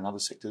office sector and other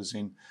sectors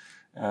in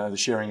the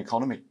sharing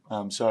economy.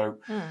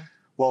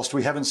 Whilst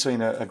we haven't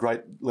seen a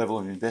great level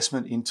of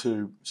investment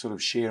into sort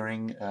of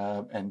sharing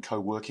and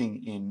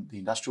co-working in the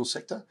industrial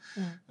sector,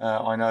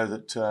 I know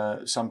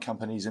that some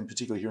companies, and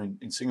particularly here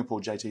in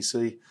Singapore,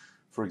 JTC,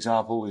 for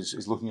example,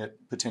 is looking at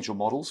potential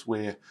models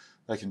where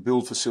they can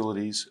build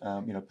facilities,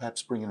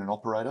 perhaps bring in an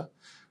operator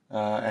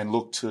and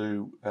look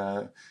to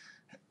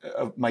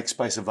make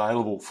space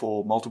available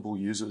for multiple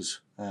users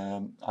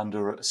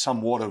under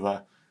somewhat of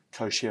a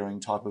co-sharing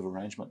type of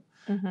arrangement.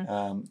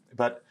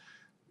 But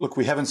look,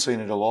 we haven't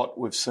seen it a lot.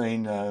 We've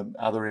seen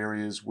other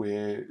areas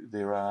where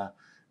there are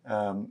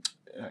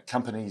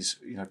companies,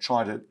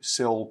 trying to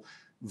sell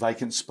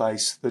vacant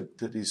space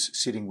that is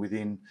sitting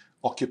within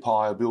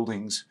occupier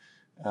buildings,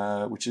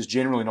 which is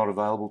generally not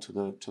available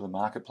to the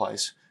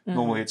marketplace.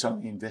 Normally, it's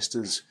only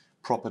investors'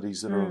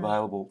 properties that are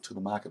available to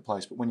the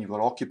marketplace. But when you've got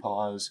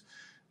occupiers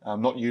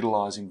not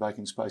utilising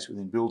vacant space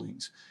within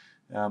buildings,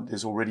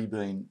 there's already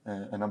been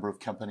a number of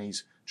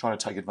companies trying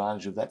to take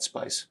advantage of that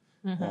space.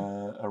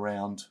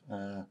 Around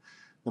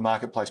the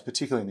marketplace,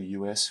 particularly in the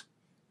US,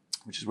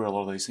 which is where a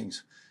lot of these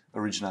things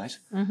originate.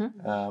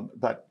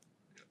 But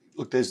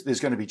look, there's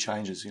going to be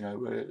changes.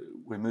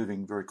 We're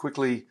moving very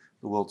quickly.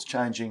 The world's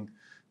changing.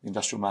 The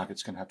industrial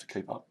market's going to have to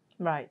keep up.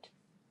 Right.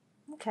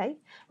 Okay.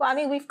 Well, I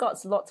mean, we've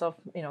got lots of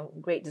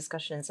great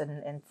discussions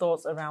and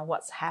thoughts around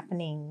what's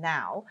happening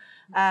now.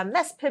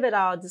 Let's pivot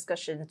our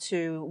discussion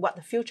to what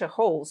the future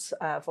holds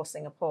for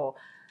Singapore.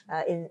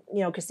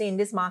 Christine, in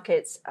these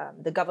markets,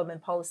 the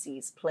government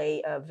policies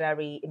play a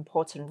very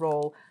important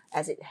role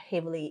as it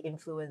heavily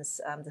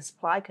influences the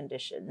supply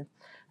condition.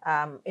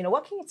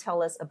 What can you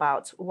tell us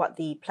about what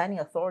the planning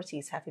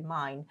authorities have in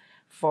mind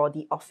for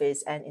the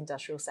office and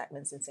industrial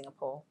segments in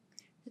Singapore?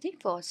 I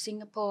think for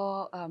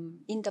Singapore,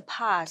 in the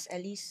past,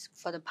 at least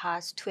for the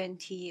past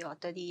 20 or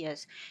 30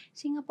 years,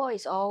 Singapore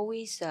is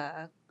always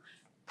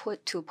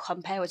put to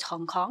compare with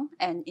Hong Kong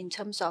and in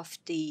terms of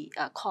the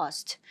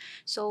cost.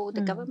 So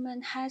the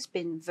government has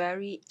been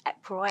very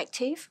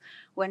proactive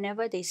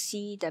whenever they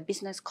see the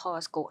business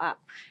costs go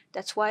up.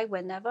 That's why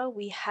whenever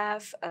we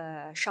have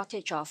a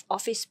shortage of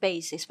office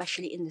space,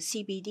 especially in the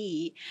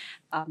CBD,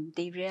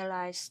 they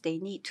realize they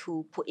need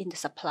to put in the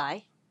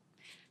supply.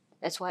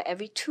 That's why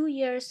every 2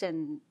 years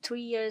and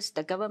 3 years,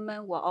 the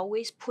government will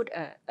always put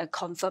a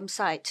confirmed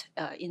site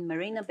in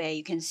Marina Bay.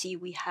 You can see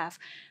we have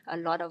a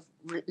lot of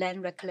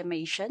land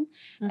reclamation,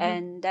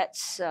 and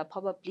that's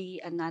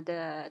probably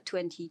another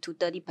 20 to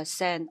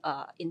 30%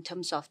 in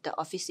terms of the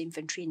office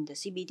inventory in the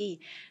CBD.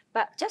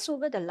 But just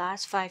over the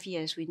last 5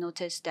 years, we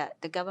noticed that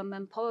the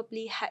government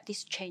probably had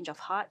this change of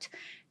heart.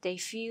 They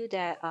feel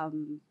that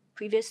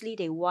previously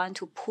they want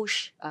to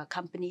push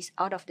companies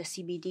out of the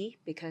CBD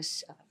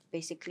because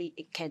basically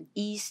it can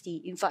ease the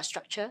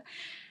infrastructure.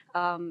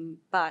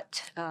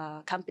 But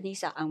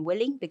companies are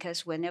unwilling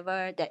because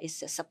whenever there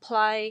is a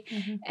supply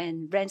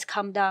and rents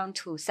come down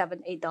to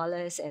 $7,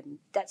 $8, and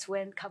that's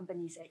when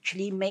companies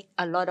actually make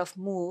a lot of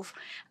move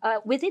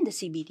within the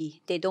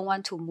CBD. They don't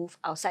want to move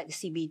outside the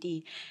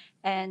CBD.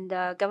 And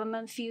the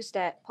government feels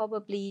that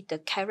probably the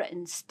carrot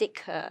and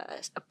stick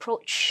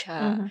approach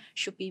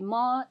should be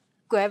more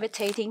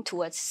gravitating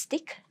towards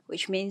stick,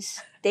 which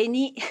means they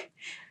need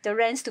the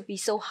rents to be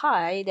so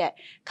high that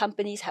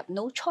companies have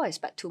no choice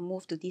but to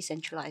move to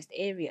decentralized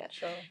area.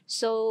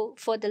 So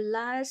for the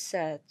last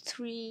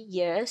 3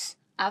 years,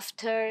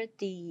 after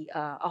the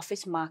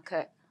office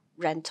market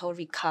rental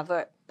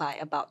recovered by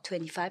about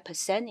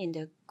 25% in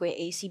the Grade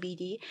A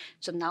CBD.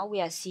 So now we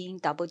are seeing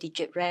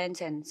double-digit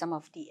rents, and some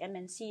of the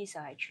MNCs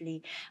are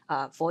actually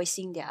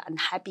voicing their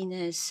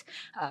unhappiness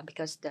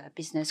because the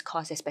business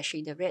cost,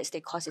 especially the real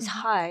estate cost, is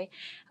high.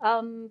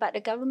 But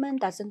the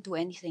government doesn't do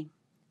anything.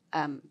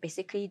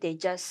 Basically, they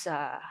just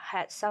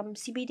had some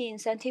CBD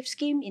incentive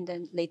scheme in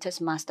the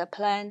latest master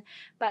plan,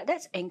 but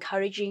that's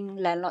encouraging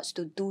landlords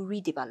to do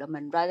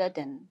redevelopment rather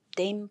than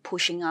them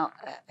pushing out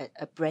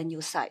a brand new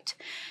site.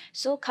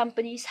 So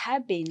companies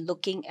have been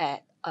looking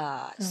at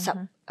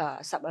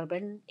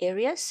suburban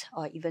areas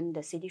or even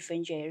the city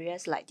fringe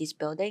areas like this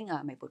building,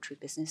 Maple Tree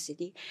Business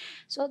City.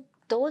 So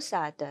those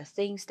are the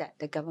things that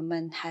the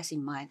government has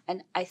in mind.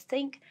 And I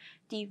think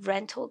the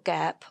rental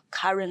gap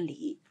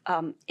currently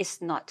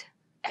is not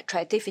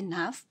attractive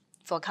enough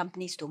for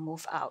companies to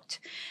move out.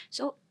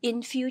 So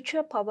in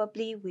future,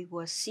 probably we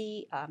will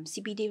see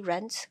CBD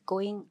rents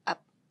going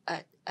up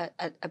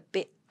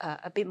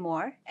a bit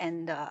more,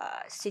 and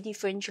city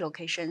fringe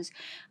locations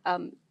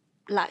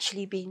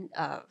largely being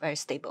very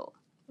stable.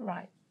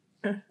 Right.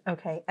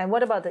 Okay. And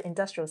what about the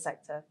industrial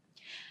sector?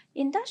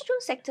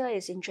 Industrial sector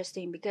is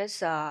interesting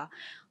because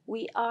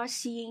we are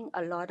seeing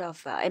a lot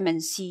of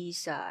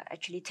MNCs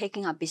actually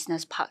taking up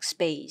business park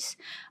space,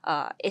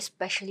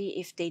 especially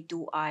if they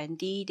do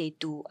R&D, they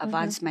do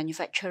advanced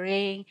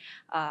manufacturing,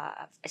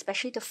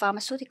 especially the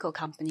pharmaceutical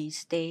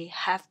companies. They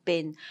have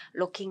been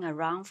looking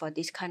around for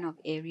this kind of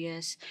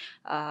areas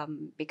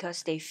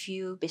because they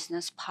feel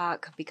business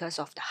park, because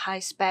of the high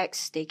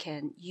specs, they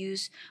can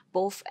use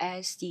both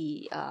as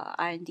the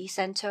R&D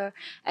center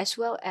as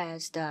well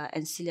as the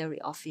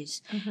ancillary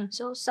office.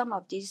 So some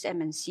of these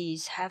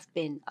MNCs have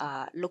been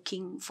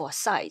looking for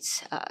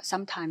sites,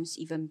 sometimes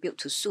even built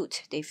to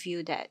suit. They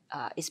feel that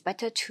it's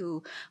better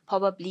to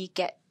probably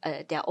get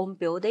their own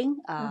building,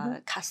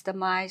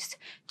 customized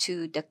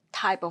to the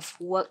type of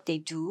work they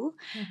do.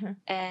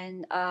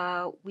 And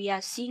we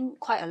are seeing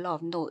quite a lot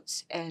of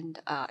nodes. And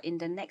in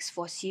the next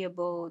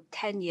foreseeable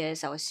 10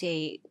 years, I would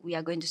say we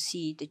are going to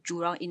see the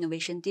Jurong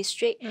Innovation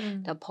District,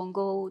 the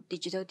Punggol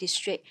Digital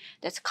District,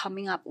 that's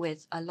coming up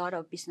with a lot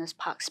of business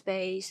park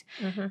space.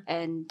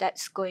 And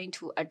that's going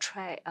to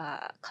attract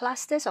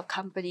clusters of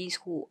companies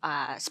who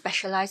are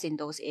specialized in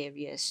those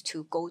areas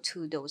to go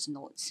to those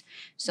nodes.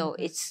 So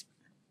it's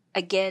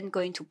again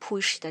going to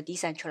push the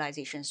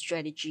decentralization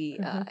strategy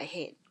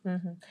ahead.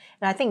 And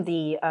I think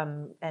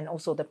and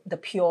also the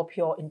pure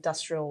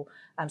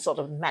what sort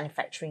of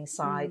manufacturing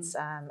sites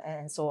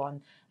and so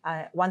on.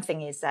 One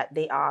thing is that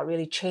they are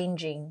really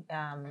changing.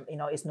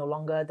 It's no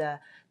longer the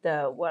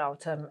what I'll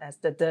term as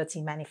the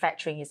dirty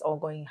manufacturing. Is all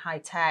going high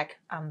tech,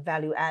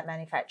 value add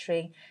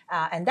manufacturing,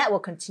 and that will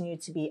continue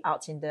to be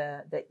out in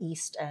the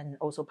east and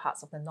also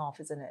parts of the north,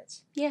 isn't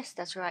it? Yes,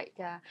 that's right.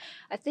 Yeah,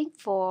 I think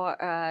for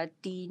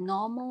the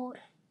normal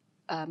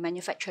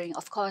manufacturing,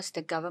 of course,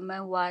 the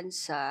government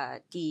wants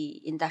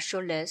the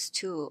industrialists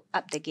to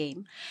up the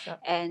game. Sure.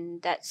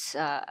 And that's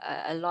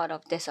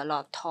there's a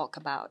lot of talk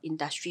about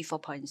Industry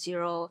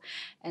 4.0,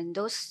 and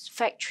those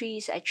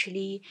factories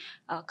actually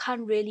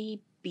can't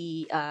really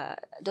be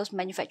those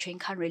manufacturing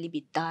can't really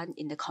be done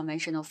in the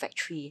conventional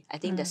factory. I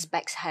think the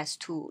specs has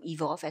to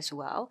evolve as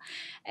well,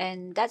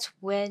 and that's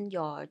when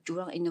your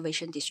Jurong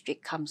Innovation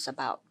District comes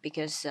about,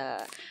 because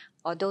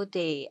although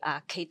they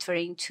are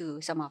catering to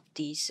some of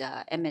these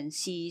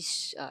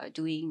MNCs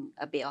doing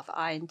a bit of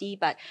R&D,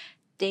 but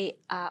they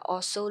are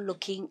also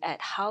looking at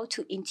how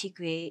to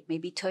integrate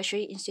maybe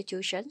tertiary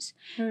institutions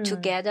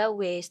together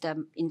with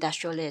the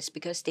industrialists,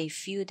 because they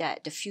feel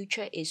that the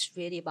future is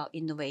really about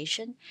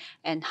innovation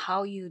and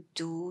how you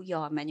do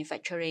your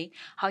manufacturing,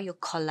 how you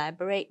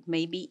collaborate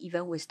maybe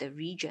even with the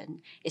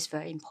region is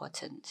very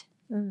important.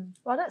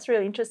 Well, that's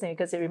really interesting,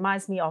 because it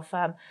reminds me of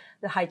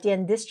the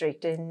Haidian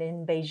district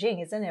in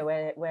Beijing, isn't it?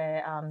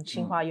 Where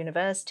Tsinghua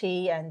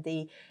University and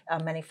the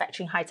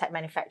high-tech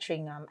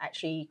manufacturing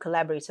actually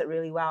collaborated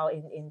really well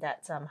in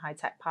that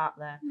high-tech park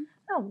there.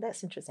 Oh,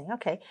 that's interesting.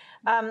 Okay.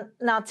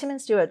 Now, Tim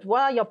and Stuart,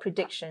 what are your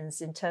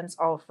predictions in terms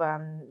of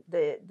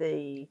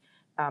the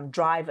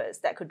drivers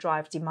that could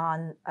drive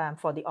demand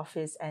for the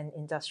office and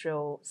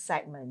industrial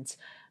segment?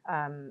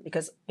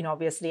 Because,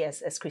 obviously,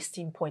 as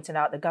Christine pointed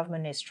out, the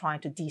government is trying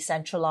to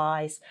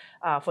decentralize.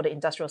 For the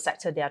industrial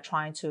sector, they are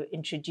trying to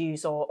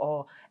introduce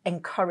or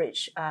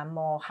encourage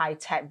more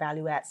high-tech,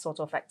 value-add sort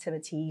of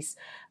activities.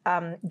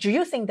 Do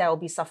you think there will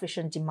be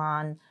sufficient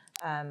demand,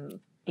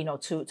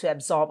 to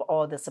absorb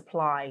all the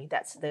supply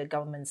that the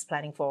government's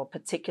planning for,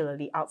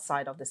 particularly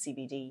outside of the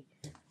CBD?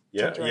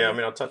 Yeah. I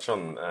mean, I'll touch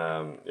on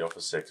the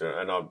office sector,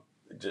 and I'll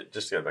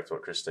just to go back to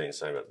what Christine's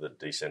saying about the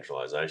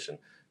decentralization.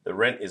 The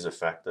rent is a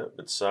factor,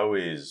 but so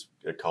is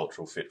a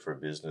cultural fit for a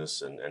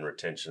business and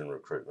retention and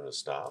recruitment of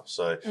staff.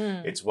 So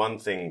it's one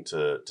thing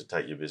to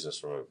take your business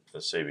from a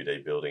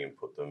CBD building and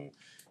put them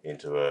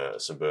into a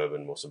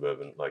more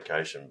suburban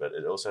location, but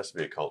it also has to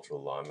be a cultural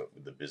alignment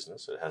with the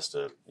business. It has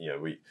to,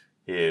 we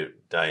hear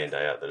day in,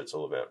 day out that it's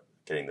all about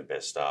getting the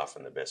best staff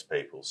and the best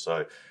people.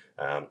 So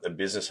a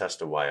business has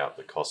to weigh up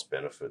the cost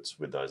benefits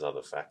with those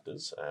other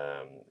factors.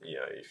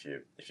 If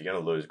you're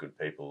going to lose good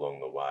people along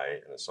the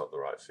way and it's not the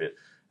right fit,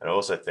 And I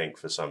also think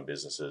for some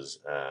businesses,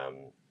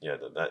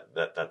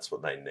 that's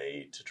what they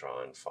need to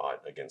try and fight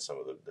against some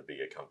of the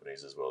bigger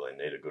companies as well.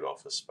 They need a good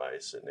office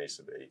space. It needs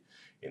to be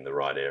in the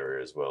right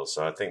area as well.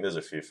 So I think there's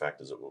a few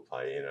factors that will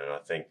play in, and I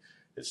think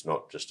it's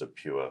not just a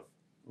pure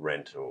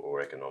rent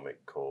or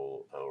economic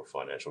call or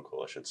financial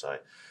call, I should say.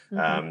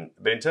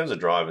 But in terms of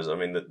drivers, I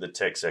mean, the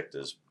tech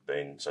sector's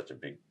been such a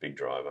big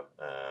driver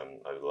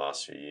over the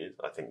last few years.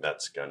 I think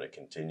that's going to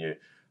continue.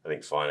 I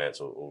think finance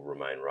will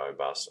remain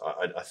robust.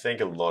 I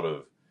think a lot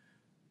of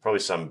probably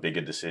some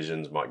bigger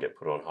decisions might get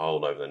put on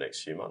hold over the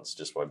next few months,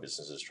 just while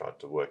businesses try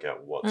to work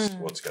out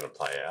what's going to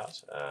play out.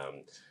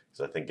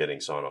 Because I think getting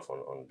sign off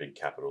on big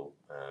capital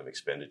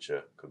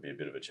expenditure could be a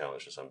bit of a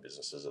challenge for some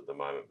businesses at the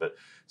moment. But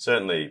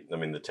certainly, I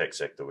mean, the tech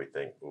sector we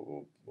think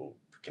will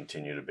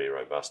continue to be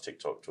robust.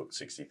 TikTok took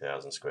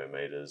 60,000 square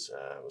metres,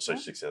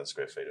 60,000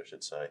 square feet, I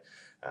should say,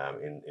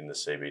 in the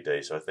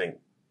CBD. So I think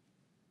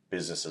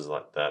businesses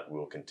like that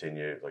will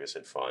continue. Like I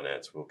said,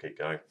 finance will keep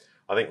going.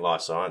 I think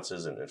life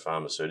sciences and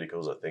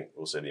pharmaceuticals, I think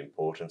we'll see the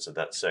importance of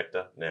that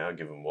sector now,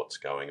 given what's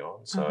going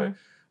on. So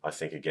I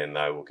think, again,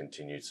 they will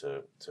continue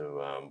to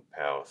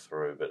power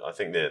through. But I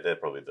think they're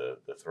probably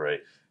the three.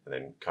 And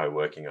then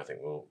co-working, I think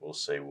we'll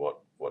see what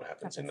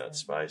happens in that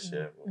space.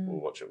 Yeah,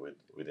 we'll watch it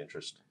with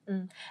interest.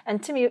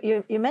 And Tim,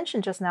 you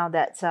mentioned just now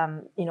that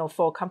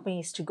for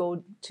companies to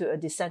go to a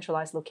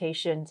decentralized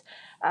location,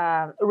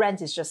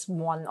 rent is just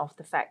one of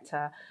the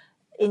factor.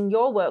 In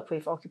your work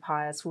with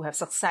occupiers who have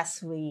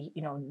successfully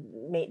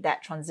made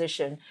that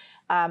transition,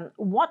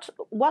 what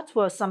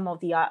were some of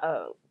the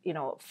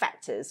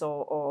factors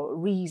or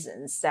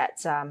reasons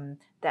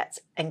that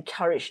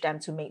encouraged them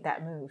to make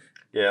that move?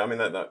 Yeah, I mean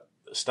that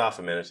staff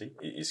amenity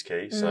is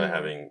key. So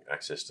having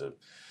access to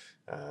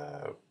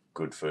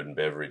good food and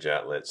beverage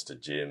outlets, to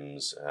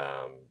gyms,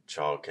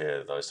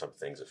 childcare, those type of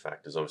things are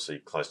factors. Obviously,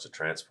 close to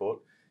transport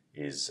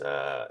is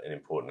an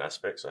important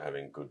aspect. So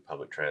having good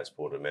public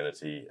transport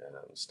amenity,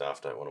 staff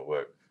don't want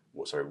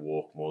to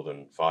walk more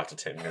than 5 to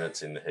 10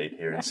 minutes in the heat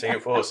here in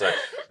Singapore. So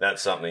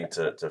that's something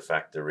to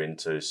factor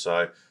into.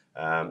 So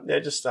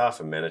just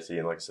staff amenity,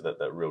 and like I said,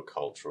 that real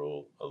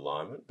cultural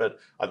alignment. But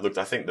I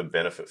think the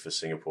benefit for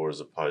Singapore as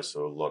opposed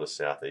to a lot of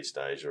Southeast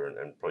Asia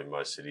and probably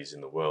most cities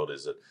in the world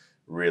is that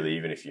really,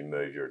 even if you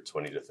move, you're a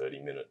 20 to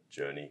 30-minute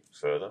journey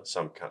further.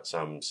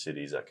 Some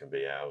cities that can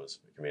be hours.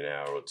 It can be an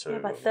hour or two. Yeah,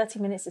 but 30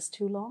 minutes is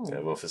too long. Yeah,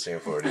 well, for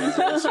Singapore it is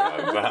also,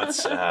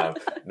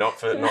 but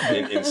not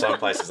in some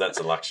places that's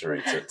a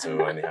luxury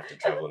to only have to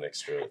travel an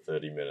extra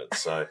 30 minutes.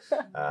 So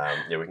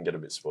we can get a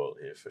bit spoiled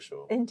here for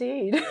sure.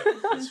 Indeed. Yeah,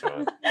 that's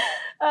right.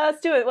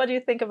 Stuart, what do you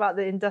think about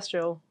the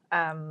industrial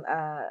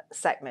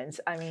segment?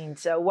 I mean,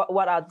 so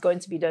what are going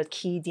to be the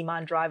key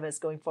demand drivers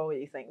going forward,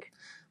 you think?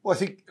 Well,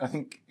 I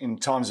think in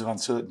times of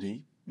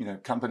uncertainty,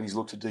 companies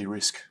look to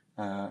de-risk,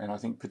 and I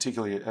think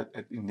particularly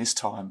in this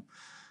time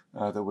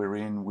that we're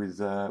in with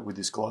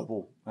this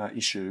global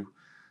issue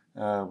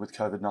with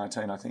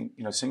COVID-19, I think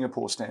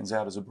Singapore stands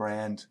out as a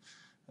brand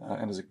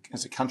and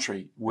as a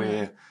country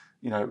where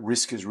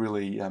risk is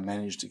really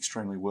managed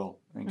extremely well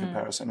in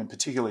comparison, and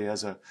particularly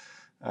as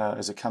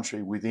a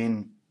country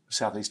within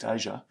Southeast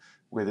Asia,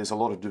 where there's a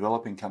lot of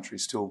developing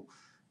countries still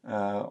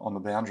on the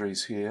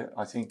boundaries here.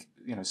 I think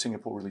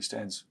Singapore really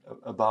stands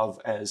above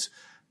as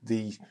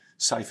the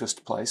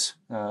safest place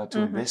to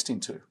invest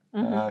into.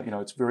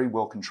 It's very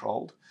well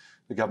controlled.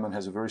 The government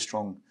has a very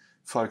strong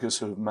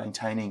focus of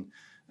maintaining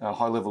a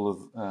high level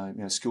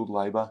of skilled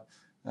labour,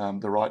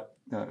 the right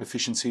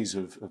efficiencies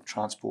of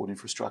transport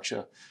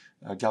infrastructure,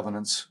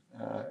 governance,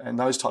 and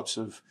those types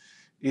of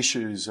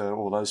issues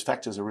or those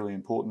factors are really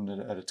important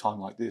at a time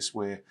like this,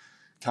 where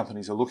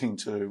companies are looking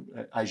to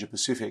Asia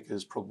Pacific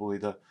as probably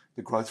the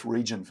growth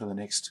region for the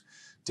next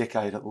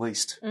decade at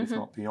least, if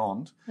not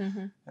beyond.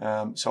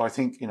 So I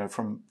think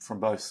from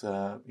both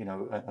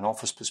an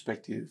office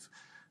perspective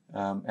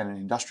and an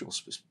industrial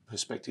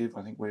perspective,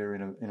 I think we're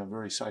in a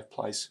very safe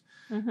place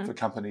for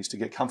companies to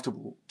get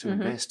comfortable to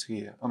invest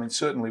here. I mean,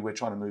 certainly we're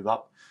trying to move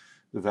up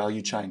the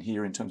value chain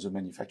here in terms of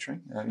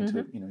manufacturing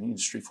into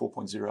Industry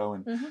 4.0,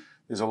 and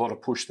there's a lot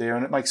of push there,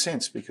 and it makes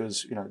sense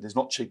because there's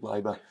not cheap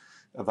labour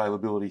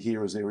availability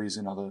here as there is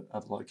in other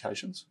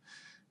locations.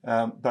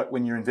 But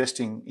when you're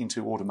investing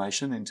into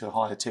automation, into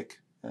higher tech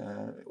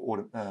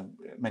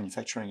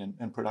manufacturing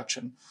and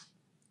production,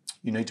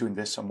 you need to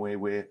invest somewhere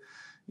where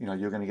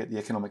you're going to get the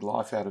economic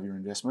life out of your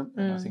investment.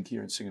 And I think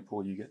here in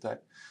Singapore you get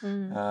that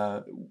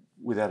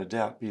without a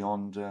doubt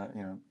beyond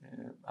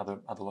other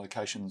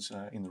locations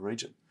in the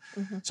region.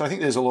 So I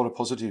think there's a lot of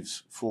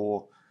positives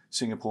for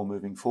Singapore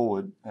moving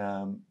forward.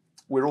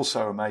 We're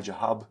also a major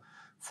hub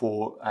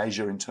for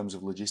Asia in terms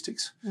of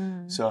logistics.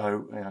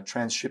 So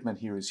transshipment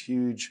here is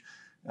huge.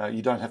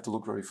 You don't have to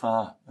look very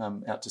far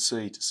out to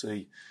sea to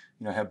see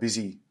how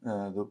busy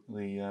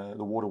the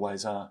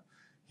waterways are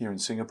here in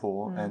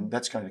Singapore, and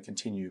that's going to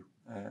continue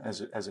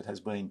as it has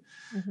been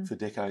for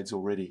decades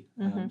already.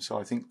 So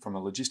I think from a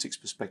logistics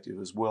perspective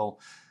as well,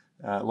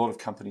 a lot of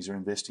companies are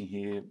investing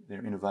here,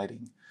 they're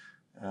innovating,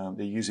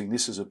 they're using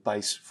this as a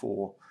base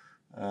for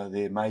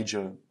their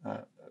major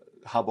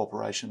hub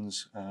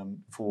operations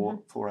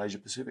for Asia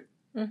Pacific.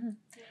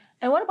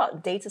 And what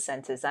about data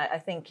centers? I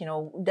think,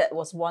 that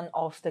was one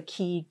of the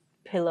key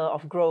pillar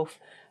of growth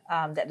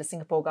that the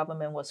Singapore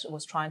government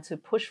was trying to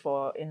push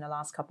for in the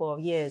last couple of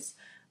years.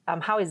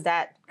 How is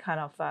that kind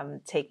of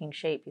taking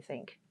shape, you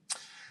think?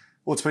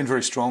 Well, it's been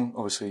very strong,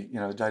 obviously,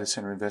 data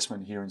center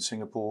investment here in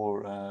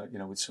Singapore,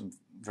 with some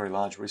very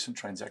large recent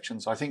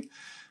transactions. I think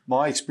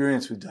my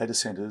experience with data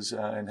centers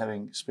and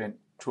having spent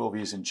 12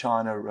 years in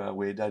China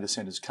where data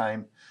centers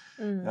came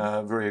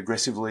very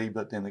aggressively,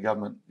 but then the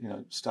government,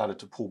 started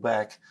to pull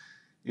back,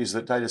 is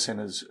that data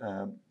centers,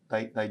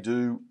 they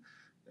do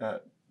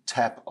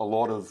tap a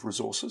lot of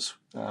resources.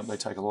 They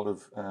take a lot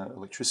of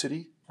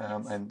electricity,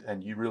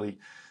 and you really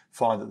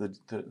find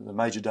that the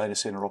major data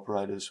center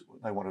operators,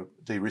 they want to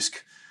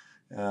de-risk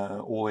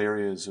all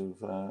areas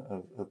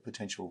of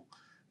potential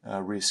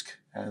risk.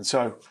 And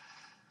so,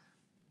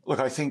 look,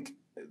 I think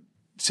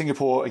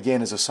Singapore,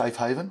 again, as a safe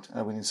haven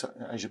within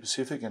Asia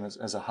Pacific and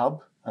as a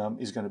hub,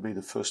 is going to be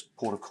the first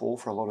port of call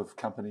for a lot of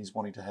companies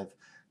wanting to have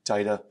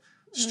data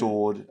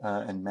stored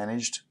and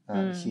managed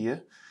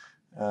here.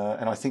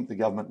 And I think the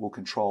government will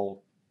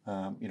control,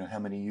 how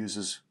many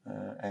users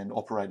and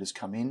operators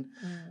come in.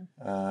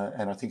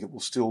 And I think it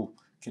will still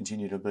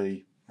continue to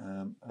be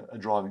a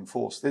driving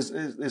force.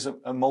 There's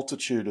a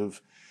multitude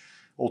of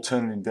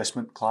alternate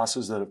investment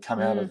classes that have come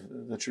out of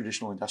the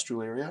traditional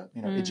industrial area,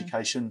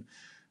 education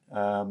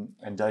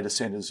and data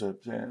centres,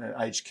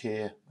 aged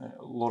care,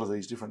 a lot of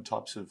these different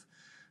types of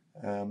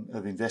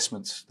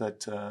investments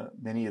that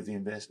many of the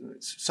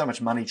investors, so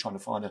much money trying to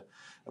find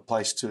a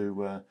place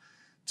to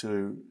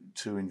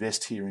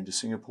invest here into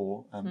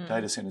Singapore.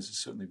 Data centres has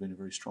certainly been a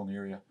very strong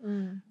area.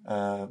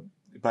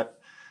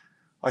 But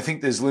I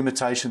think there's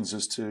limitations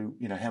as to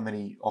how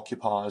many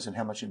occupiers and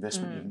how much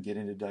investment you can get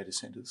into data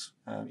centres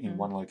in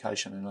one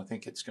location, and I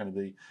think it's going to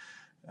be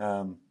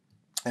an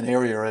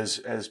area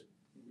as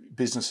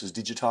businesses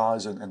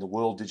digitise and the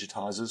world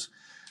digitises.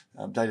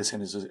 Data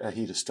centres are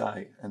here to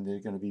stay, and they're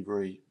going to be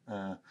very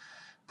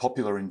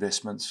popular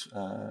investments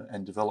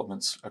and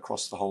developments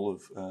across the whole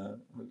of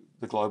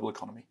the global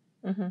economy.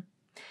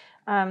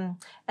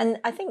 And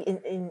I think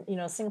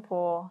in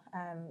Singapore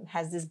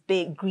has this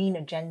big green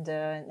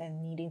agenda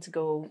and needing to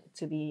go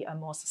to be a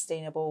more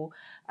sustainable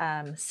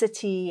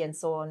city and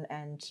so on.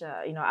 And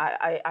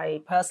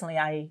I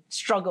personally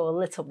struggle a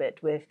little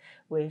bit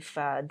with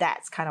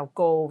that kind of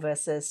goal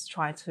versus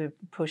trying to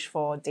push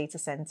for data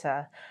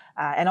center.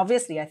 And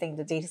obviously, I think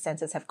the data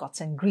centers have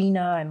gotten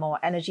greener and more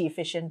energy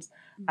efficient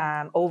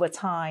over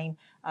time.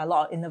 A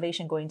lot of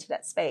innovation going into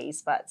that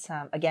space, but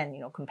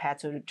again, compared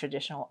to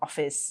traditional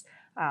office.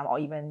 Or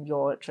even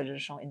your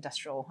traditional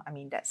industrial,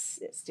 it's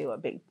still a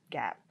big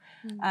gap.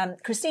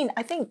 Christine,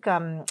 I think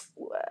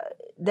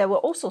there were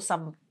also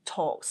some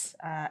talks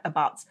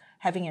about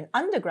having an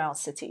underground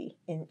city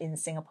in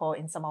Singapore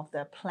in some of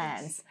the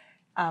plans.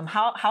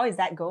 How is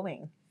that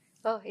going?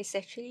 Oh, it's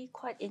actually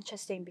quite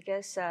interesting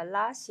because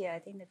last year I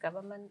think the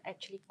government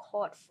actually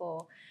called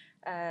for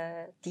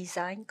a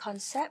design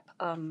concept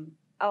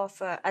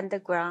of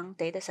underground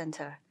data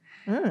center.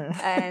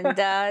 And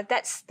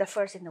that's the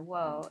first in the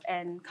world.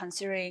 And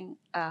considering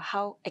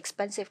how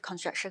expensive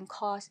construction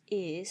cost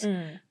is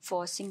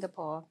for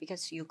Singapore,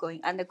 because you're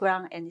going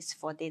underground and it's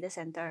for data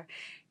center,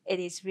 it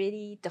is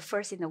really the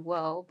first in the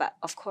world. But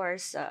of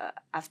course,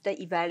 after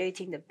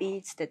evaluating the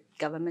bids, the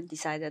government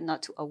decided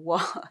not to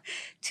award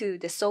to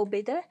the sole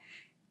bidder.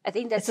 I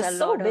think that's It's a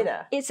sole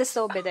bidder. It's a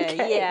sole bidder,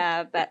 Okay.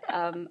 yeah. But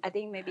I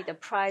think maybe the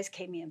price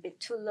came in a bit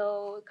too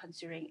low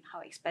considering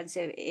how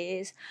expensive it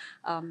is.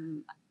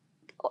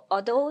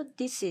 Although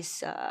this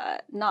is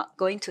not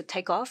going to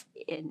take off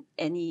in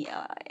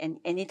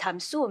anytime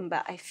soon,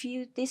 but I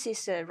feel this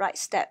is the right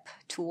step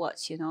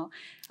towards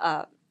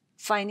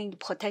finding the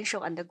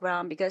potential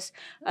underground, because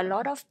a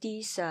lot of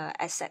these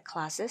asset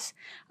classes,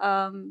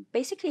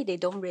 basically they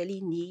don't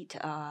really need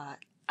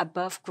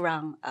above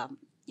ground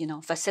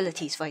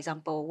facilities. For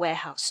example,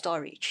 warehouse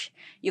storage.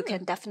 You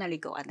can definitely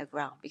go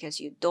underground because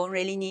you don't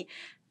really need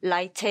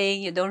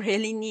lighting, you don't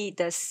really need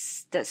the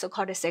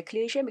so-called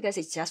circulation because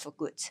it's just for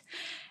goods.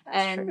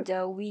 And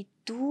we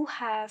do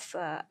have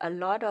a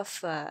lot of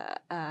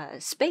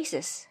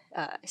spaces,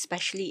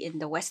 especially in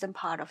the western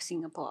part of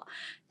Singapore.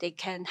 They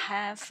can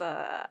have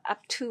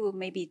up to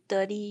maybe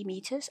 30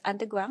 meters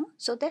underground.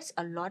 So that's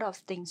a lot of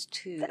things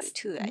to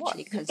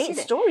actually consider. 8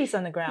 stories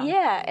underground.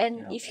 Yeah,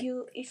 and if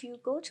you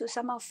go to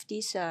some of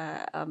these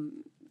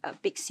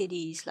big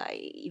cities like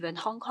even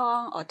Hong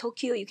Kong or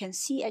Tokyo, you can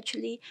see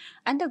actually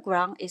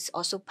underground is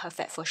also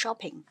perfect for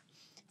shopping,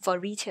 for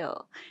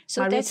retail.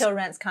 So my retail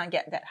rents can't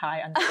get that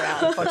high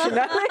underground,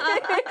 unfortunately.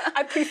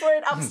 I prefer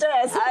it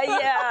upstairs.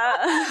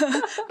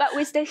 Yeah. But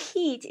with the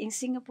heat in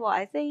Singapore,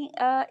 I think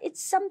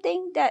it's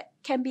something that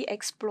can be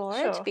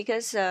explored. Sure.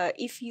 Because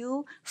if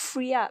you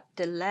free up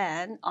the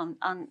land on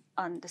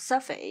the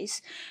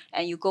surface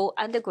and you go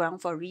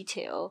underground for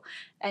retail,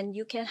 and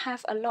you can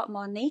have a lot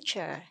more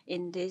nature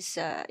in this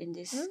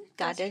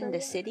garden in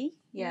the city.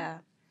 Yeah.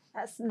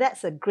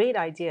 That's a great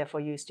idea for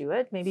you,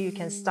 Stuart. Maybe you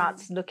can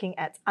start looking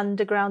at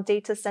underground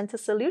data center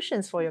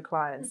solutions for your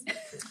clients.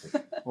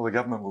 Well, the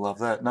government will love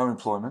that. No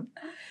employment,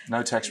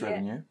 no tax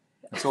revenue.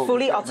 It's all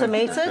Fully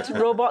automated,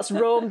 robots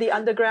roam the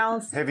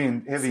underground. heavy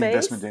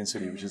investment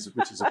density, which is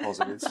a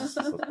positive.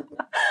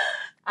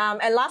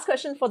 And last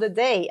question for the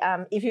day.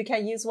 If you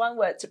can use one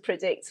word to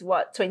predict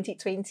what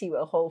 2020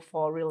 will hold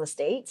for real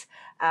estate,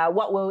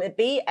 what will it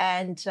be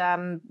and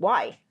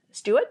why?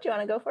 Stuart, do you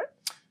want to go for it?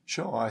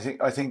 Sure. I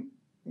think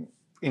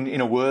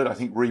in a word, I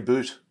think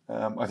reboot.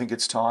 I think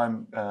it's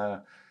time,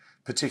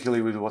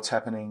 particularly with what's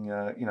happening,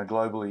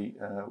 globally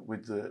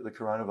with the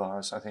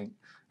coronavirus. I think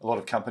a lot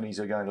of companies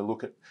are going to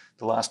look at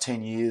the last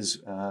 10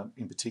 years,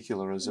 in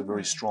particular, as a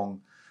very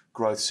strong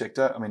growth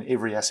sector. I mean,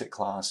 every asset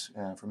class,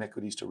 from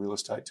equities to real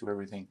estate to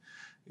everything,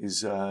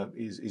 is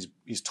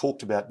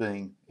talked about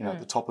being at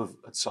the top of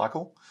its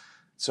cycle.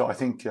 So I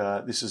think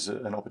this is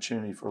an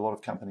opportunity for a lot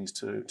of companies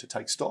to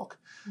take stock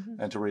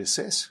and to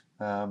reassess.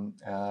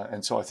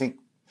 And so I think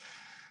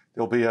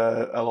there'll be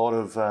a lot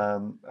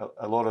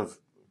of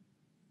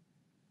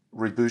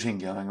rebooting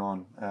going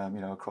on,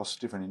 across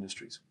different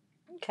industries.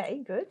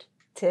 Okay, good.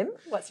 Tim,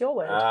 what's your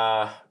word?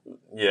 I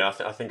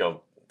think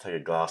I'll take a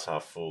glass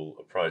half full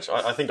approach.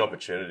 I think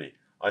opportunity.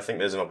 I think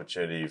there's an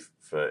opportunity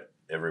for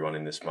everyone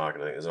in this market.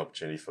 I think there's an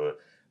opportunity for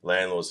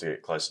landlords to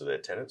get closer to their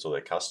tenants or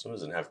their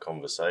customers and have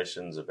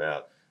conversations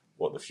about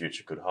what the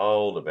future could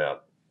hold,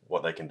 about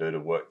what they can do to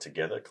work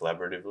together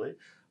collaboratively.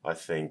 I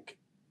think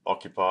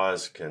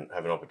occupiers can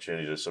have an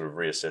opportunity to sort of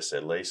reassess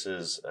their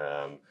leases,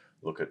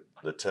 look at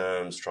the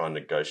terms, try and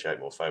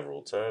negotiate more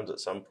favourable terms at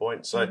some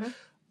point. So,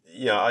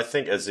 I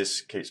think as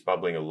this keeps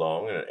bubbling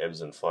along and it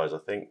ebbs and flows, I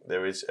think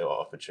there is an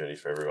opportunity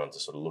for everyone to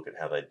sort of look at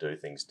how they do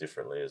things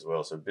differently as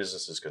well. So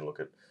businesses can look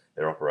at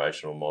their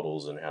operational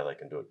models and how they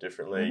can do it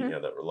differently.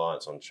 That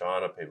reliance on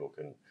China, people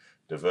can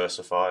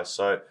diversify.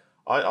 So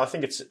I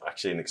think it's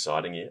actually an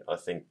exciting year. I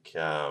think,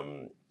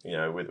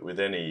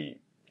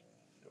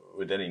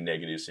 with any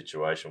negative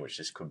situation, which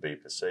this could be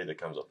perceived, there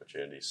comes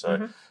opportunity.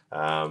 So,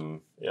 I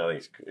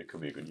think it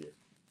could be a good year.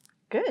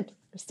 Good.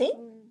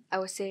 Christine? I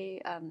would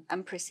say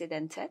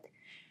unprecedented.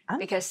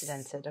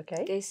 Unprecedented,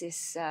 okay. This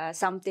is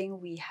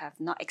something we have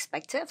not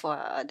expected for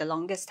the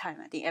longest time.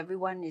 I think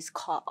everyone is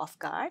caught off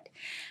guard.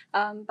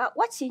 But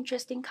what's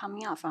interesting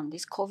coming out from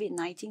this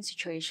COVID-19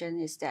 situation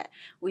is that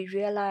we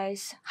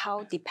realize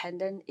how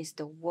dependent is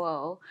the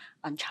world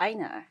on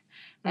China.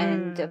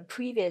 And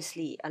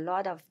previously, a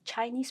lot of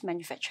Chinese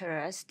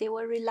manufacturers, they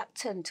were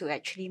reluctant to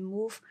actually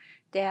move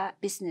their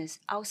business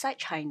outside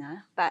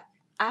China. But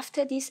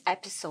after this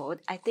episode,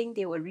 I think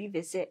they will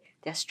revisit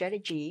their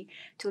strategy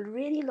to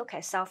really look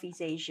at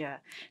Southeast Asia,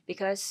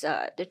 because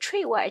the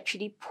trade will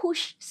actually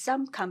push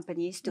some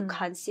companies to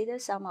consider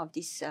some of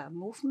this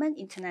movement,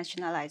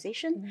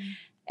 internationalization.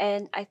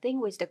 And I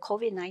think with the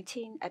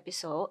COVID-19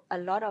 episode, a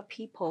lot of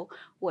people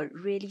would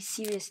really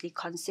seriously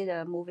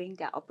consider moving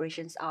their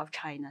operations out of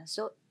China.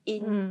 So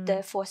in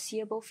the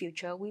foreseeable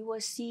future, we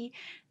will see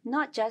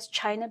not just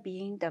China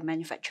being the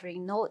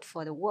manufacturing node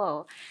for the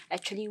world.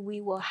 Actually,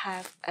 we will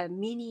have a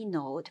mini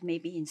node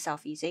maybe in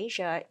Southeast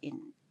Asia,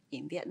 in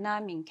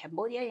Vietnam, in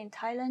Cambodia, in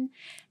Thailand.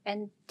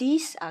 And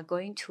these are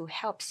going to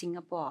help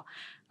Singapore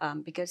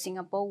because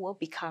Singapore will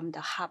become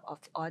the hub of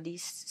all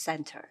these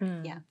centers.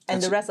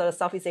 And the rest of the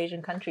Southeast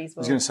Asian countries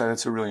will. I was going to say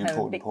that's a really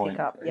important point.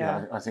 Pickup,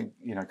 I think,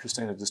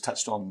 Christina just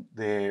touched on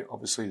there,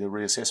 obviously, the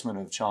reassessment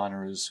of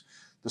China as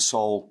the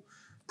sole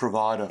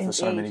provider for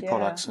so many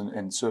products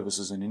and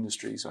services and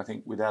industries. I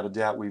think without a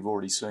doubt we've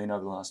already seen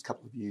over the last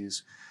couple of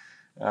years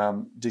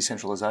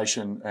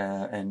decentralisation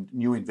and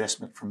new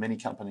investment from many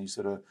companies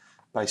that are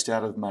based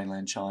out of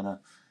mainland China,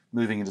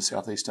 moving into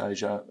Southeast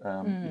Asia,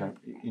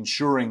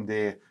 ensuring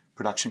their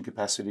production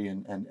capacity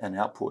and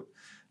output.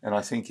 And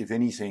I think, if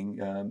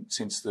anything,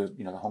 since the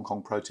Hong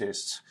Kong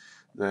protests,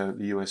 the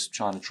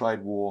US-China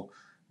trade war,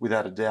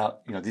 without a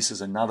doubt, this is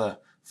another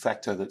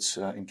factor that's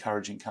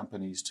encouraging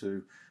companies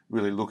to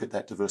really look at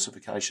that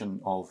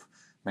diversification of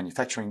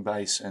manufacturing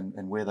base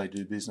and where they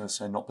do business,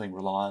 and not being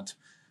reliant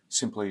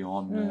simply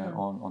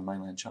on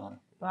mainland China.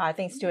 Well, I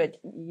think, Stuart,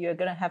 you're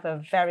going to have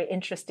a very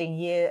interesting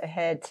year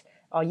ahead,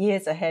 or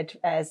years ahead,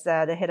 as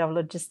the head of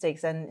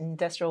logistics and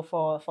industrial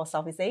for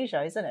Southeast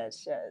Asia, isn't it?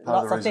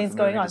 Lots of things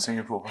going on. To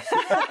Singapore.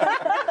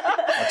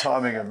 My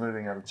timing of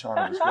moving out of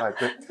China was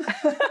great,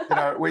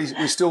 but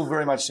we still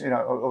very much,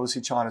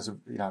 obviously China's a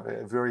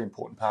very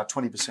important part,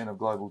 20% of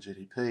global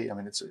GDP. I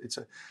mean, it's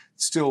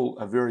still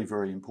a very,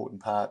 very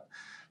important part,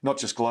 not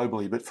just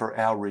globally, but for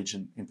our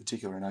region in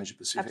particular in Asia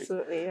Pacific.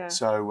 Absolutely, yeah.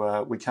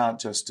 So we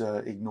can't just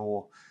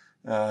ignore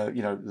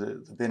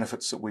the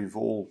benefits that we've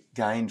all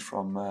gained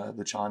from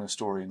the China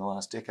story in the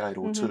last decade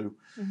or two.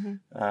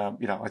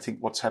 I think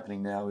what's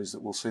happening now is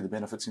that we'll see the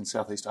benefits in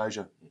Southeast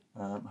Asia,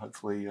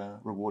 hopefully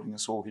rewarding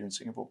us all here in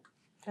Singapore.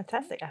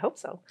 Fantastic. I hope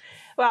so.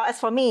 Well, as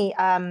for me,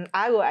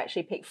 I will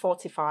actually pick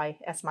fortify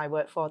as my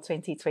word for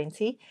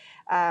 2020.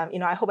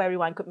 I hope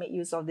everyone could make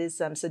use of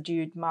these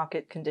subdued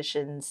market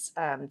conditions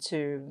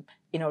to,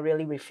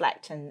 really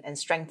reflect and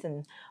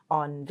strengthen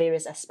on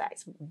various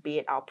aspects, be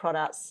it our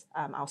products,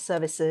 our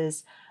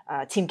services,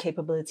 team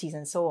capabilities,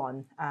 and so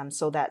on,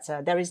 so that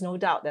there is no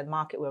doubt that the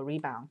market will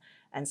rebound.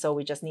 And so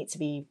we just need to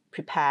be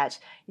prepared,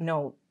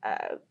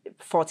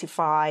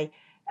 fortify,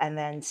 and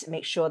then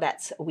make sure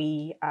that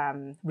we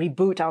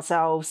reboot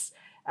ourselves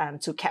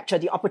to capture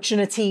the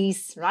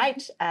opportunities,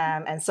 right?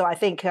 And so I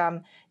think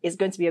it's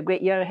going to be a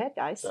great year ahead,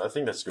 guys. I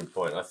think that's a good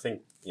point. I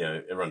think,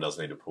 everyone does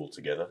need to pull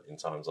together in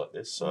times like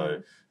this.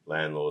 So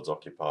landlords,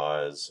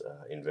 occupiers,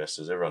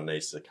 investors, everyone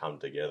needs to come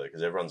together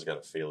because everyone's going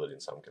to feel it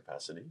in some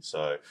capacity.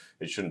 So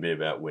it shouldn't be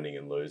about winning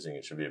and losing.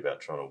 It should be about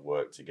trying to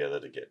work together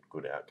to get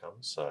good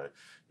outcomes. So,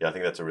 I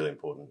think that's a really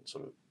important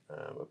sort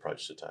of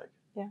approach to take.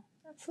 Yeah.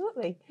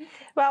 Absolutely.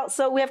 Well,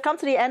 so we have come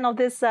to the end of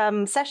this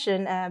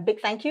session.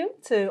 Big thank you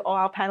to all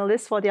our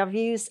panelists for their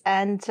views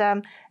and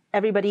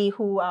everybody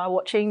who are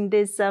watching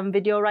this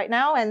video right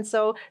now. And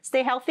so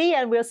stay healthy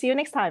and we'll see you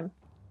next time.